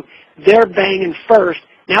them to, they're banging first.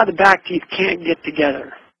 Now the back teeth can't get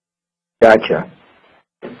together. Gotcha.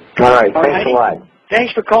 All right. Thanks a lot.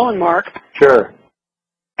 Thanks for calling, Mark. Sure.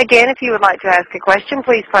 Again, if you would like to ask a question,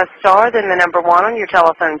 please press star, then the number 1 on your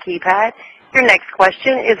telephone keypad. Your next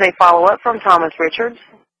question is a follow-up from Thomas Richards.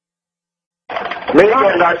 Me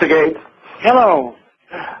again, Dr. Gates. Hello.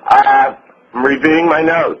 I'm reviewing my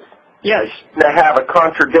notes. Yes. I have a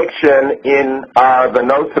contradiction in the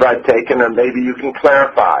notes that I've taken, and maybe you can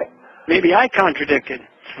clarify. Maybe I contradicted.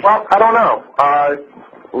 Well, I don't know.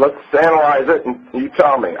 Let's analyze it, and you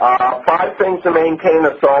tell me. 5 things to maintain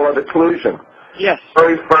a solid occlusion. Yes.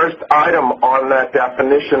 Very first item on that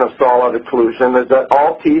definition of solid occlusion is that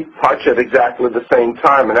all teeth touch at exactly the same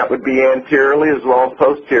time, and that would be anteriorly as well as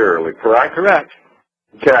posteriorly, correct? Correct.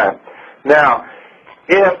 Okay. Now,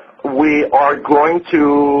 if we are going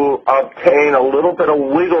to obtain a little bit of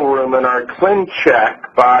wiggle room in our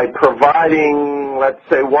ClinCheck by providing, let's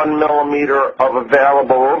say, 1 millimeter of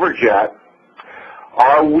available overjet,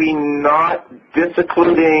 are we not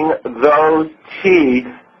disoccluding those teeth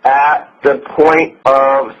at the point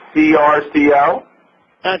of CRCO?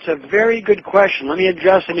 That's a very good question. Let me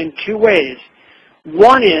address it in 2 ways.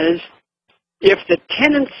 One is, if the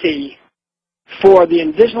tendency for the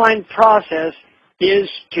Invisalign process is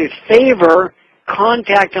to favor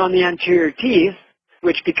contact on the anterior teeth,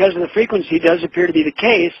 which because of the frequency does appear to be the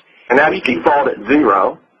case. And that's default at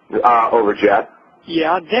 0 overjet.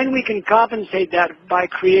 Yeah, then we can compensate that by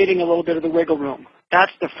creating a little bit of the wiggle room.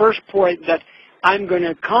 That's the first point, that I'm going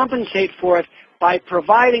to compensate for it by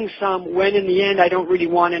providing some when in the end I don't really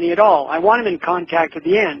want any at all. I want them in contact at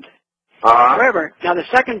the end. However, now the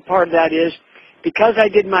second part of that is, because I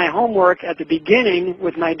did my homework at the beginning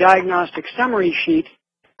with my diagnostic summary sheet,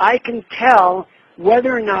 I can tell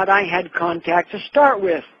whether or not I had contact to start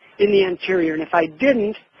with in the anterior. And if I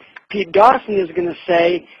didn't, Pete Dawson is going to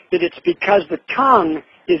say that it's because the tongue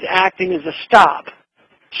is acting as a stop.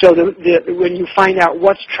 So when you find out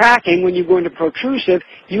what's tracking when you go into protrusive,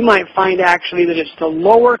 you might find actually that it's the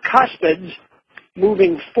lower cuspids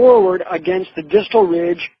moving forward against the distal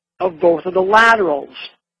ridge of both of the laterals.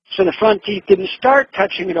 So the front teeth didn't start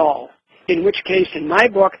touching at all, in which case, in my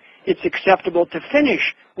book, it's acceptable to finish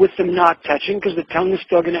with them not touching because the tongue is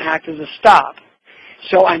still going to act as a stop.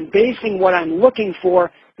 So I'm basing what I'm looking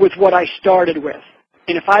for with what I started with.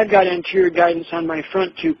 And if I've got anterior guidance on my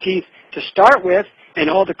front two teeth to start with, and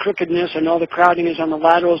all the crookedness and all the crowding is on the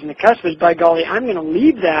laterals and the cuspids, by golly, I'm going to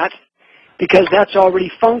leave that because that's already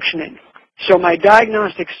functioning. So my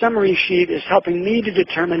diagnostic summary sheet is helping me to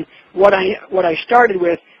determine what I started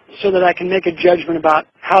with so that I can make a judgment about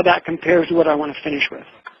how that compares to what I want to finish with.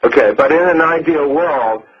 Okay, but in an ideal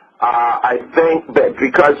world, I think that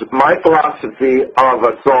because my philosophy of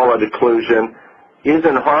a solid occlusion is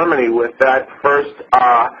in harmony with that first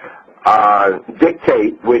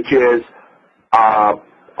dictate, which is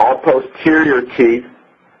all posterior teeth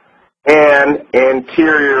and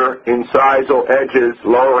anterior incisal edges,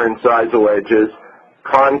 lower incisal edges,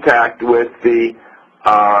 contact with the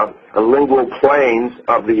lingual planes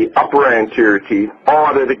of the upper anterior teeth, all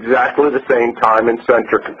at exactly the same time in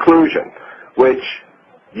centric occlusion, which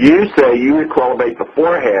you say you equilibrate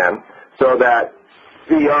beforehand so that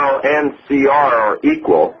CO and CR are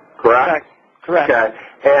equal, correct? Correct. Okay.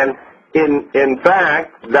 And in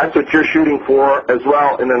fact, that's what you're shooting for as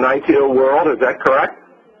well in an ideal world, is that correct?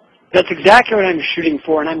 That's exactly what I'm shooting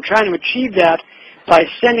for, and I'm trying to achieve that by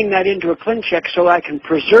sending that into a ClinCheck so I can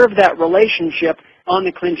preserve that relationship on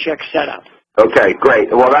the ClinCheck setup. Okay, great.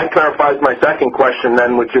 Well, that clarifies my second question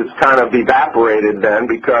then, which is kind of evaporated then,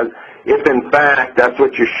 because if in fact that's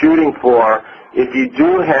what you're shooting for, if you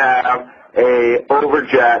do have a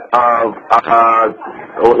overjet of,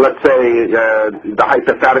 let's say the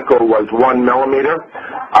hypothetical was 1 millimeter,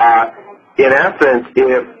 in essence,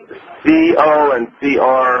 if CO and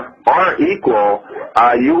CR are equal,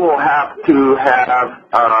 you will have to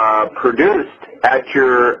have produced at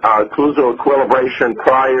your occlusal equilibration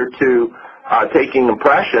prior to taking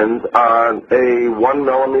impressions a 1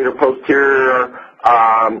 millimeter posterior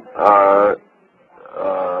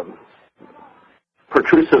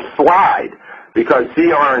protrusive slide, because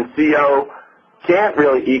CR and CO can't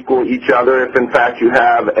really equal each other if in fact you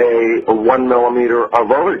have a 1 millimeter of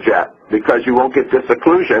overjet, because you won't get this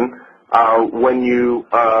occlusion when you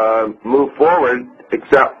move forward,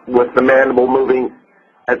 except with the mandible moving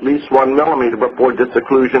at least 1 millimeter before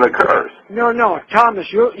disocclusion occurs. No, Thomas,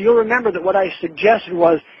 you'll remember that what I suggested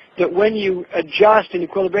was that when you adjust in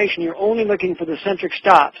equilibration, you're only looking for the centric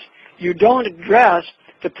stops. You don't address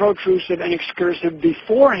the protrusive and excursive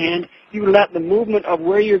beforehand. You let the movement of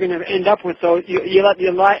where you're going to end up with those, you let the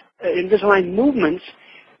Invisalign movements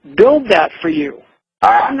build that for you.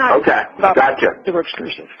 I'm not okay, gotcha. The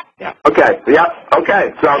excursive. Yeah. Okay, yeah,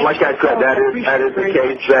 okay. So like I said, that is the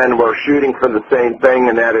case then. We're shooting for the same thing,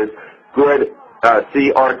 and that is good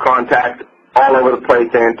CR contact all over the place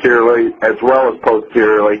anteriorly as well as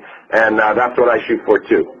posteriorly, and that's what I shoot for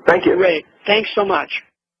too. Thank you. Great. Thanks so much.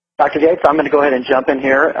 Dr. Gates, I'm going to go ahead and jump in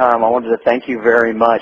here. I wanted to thank you very much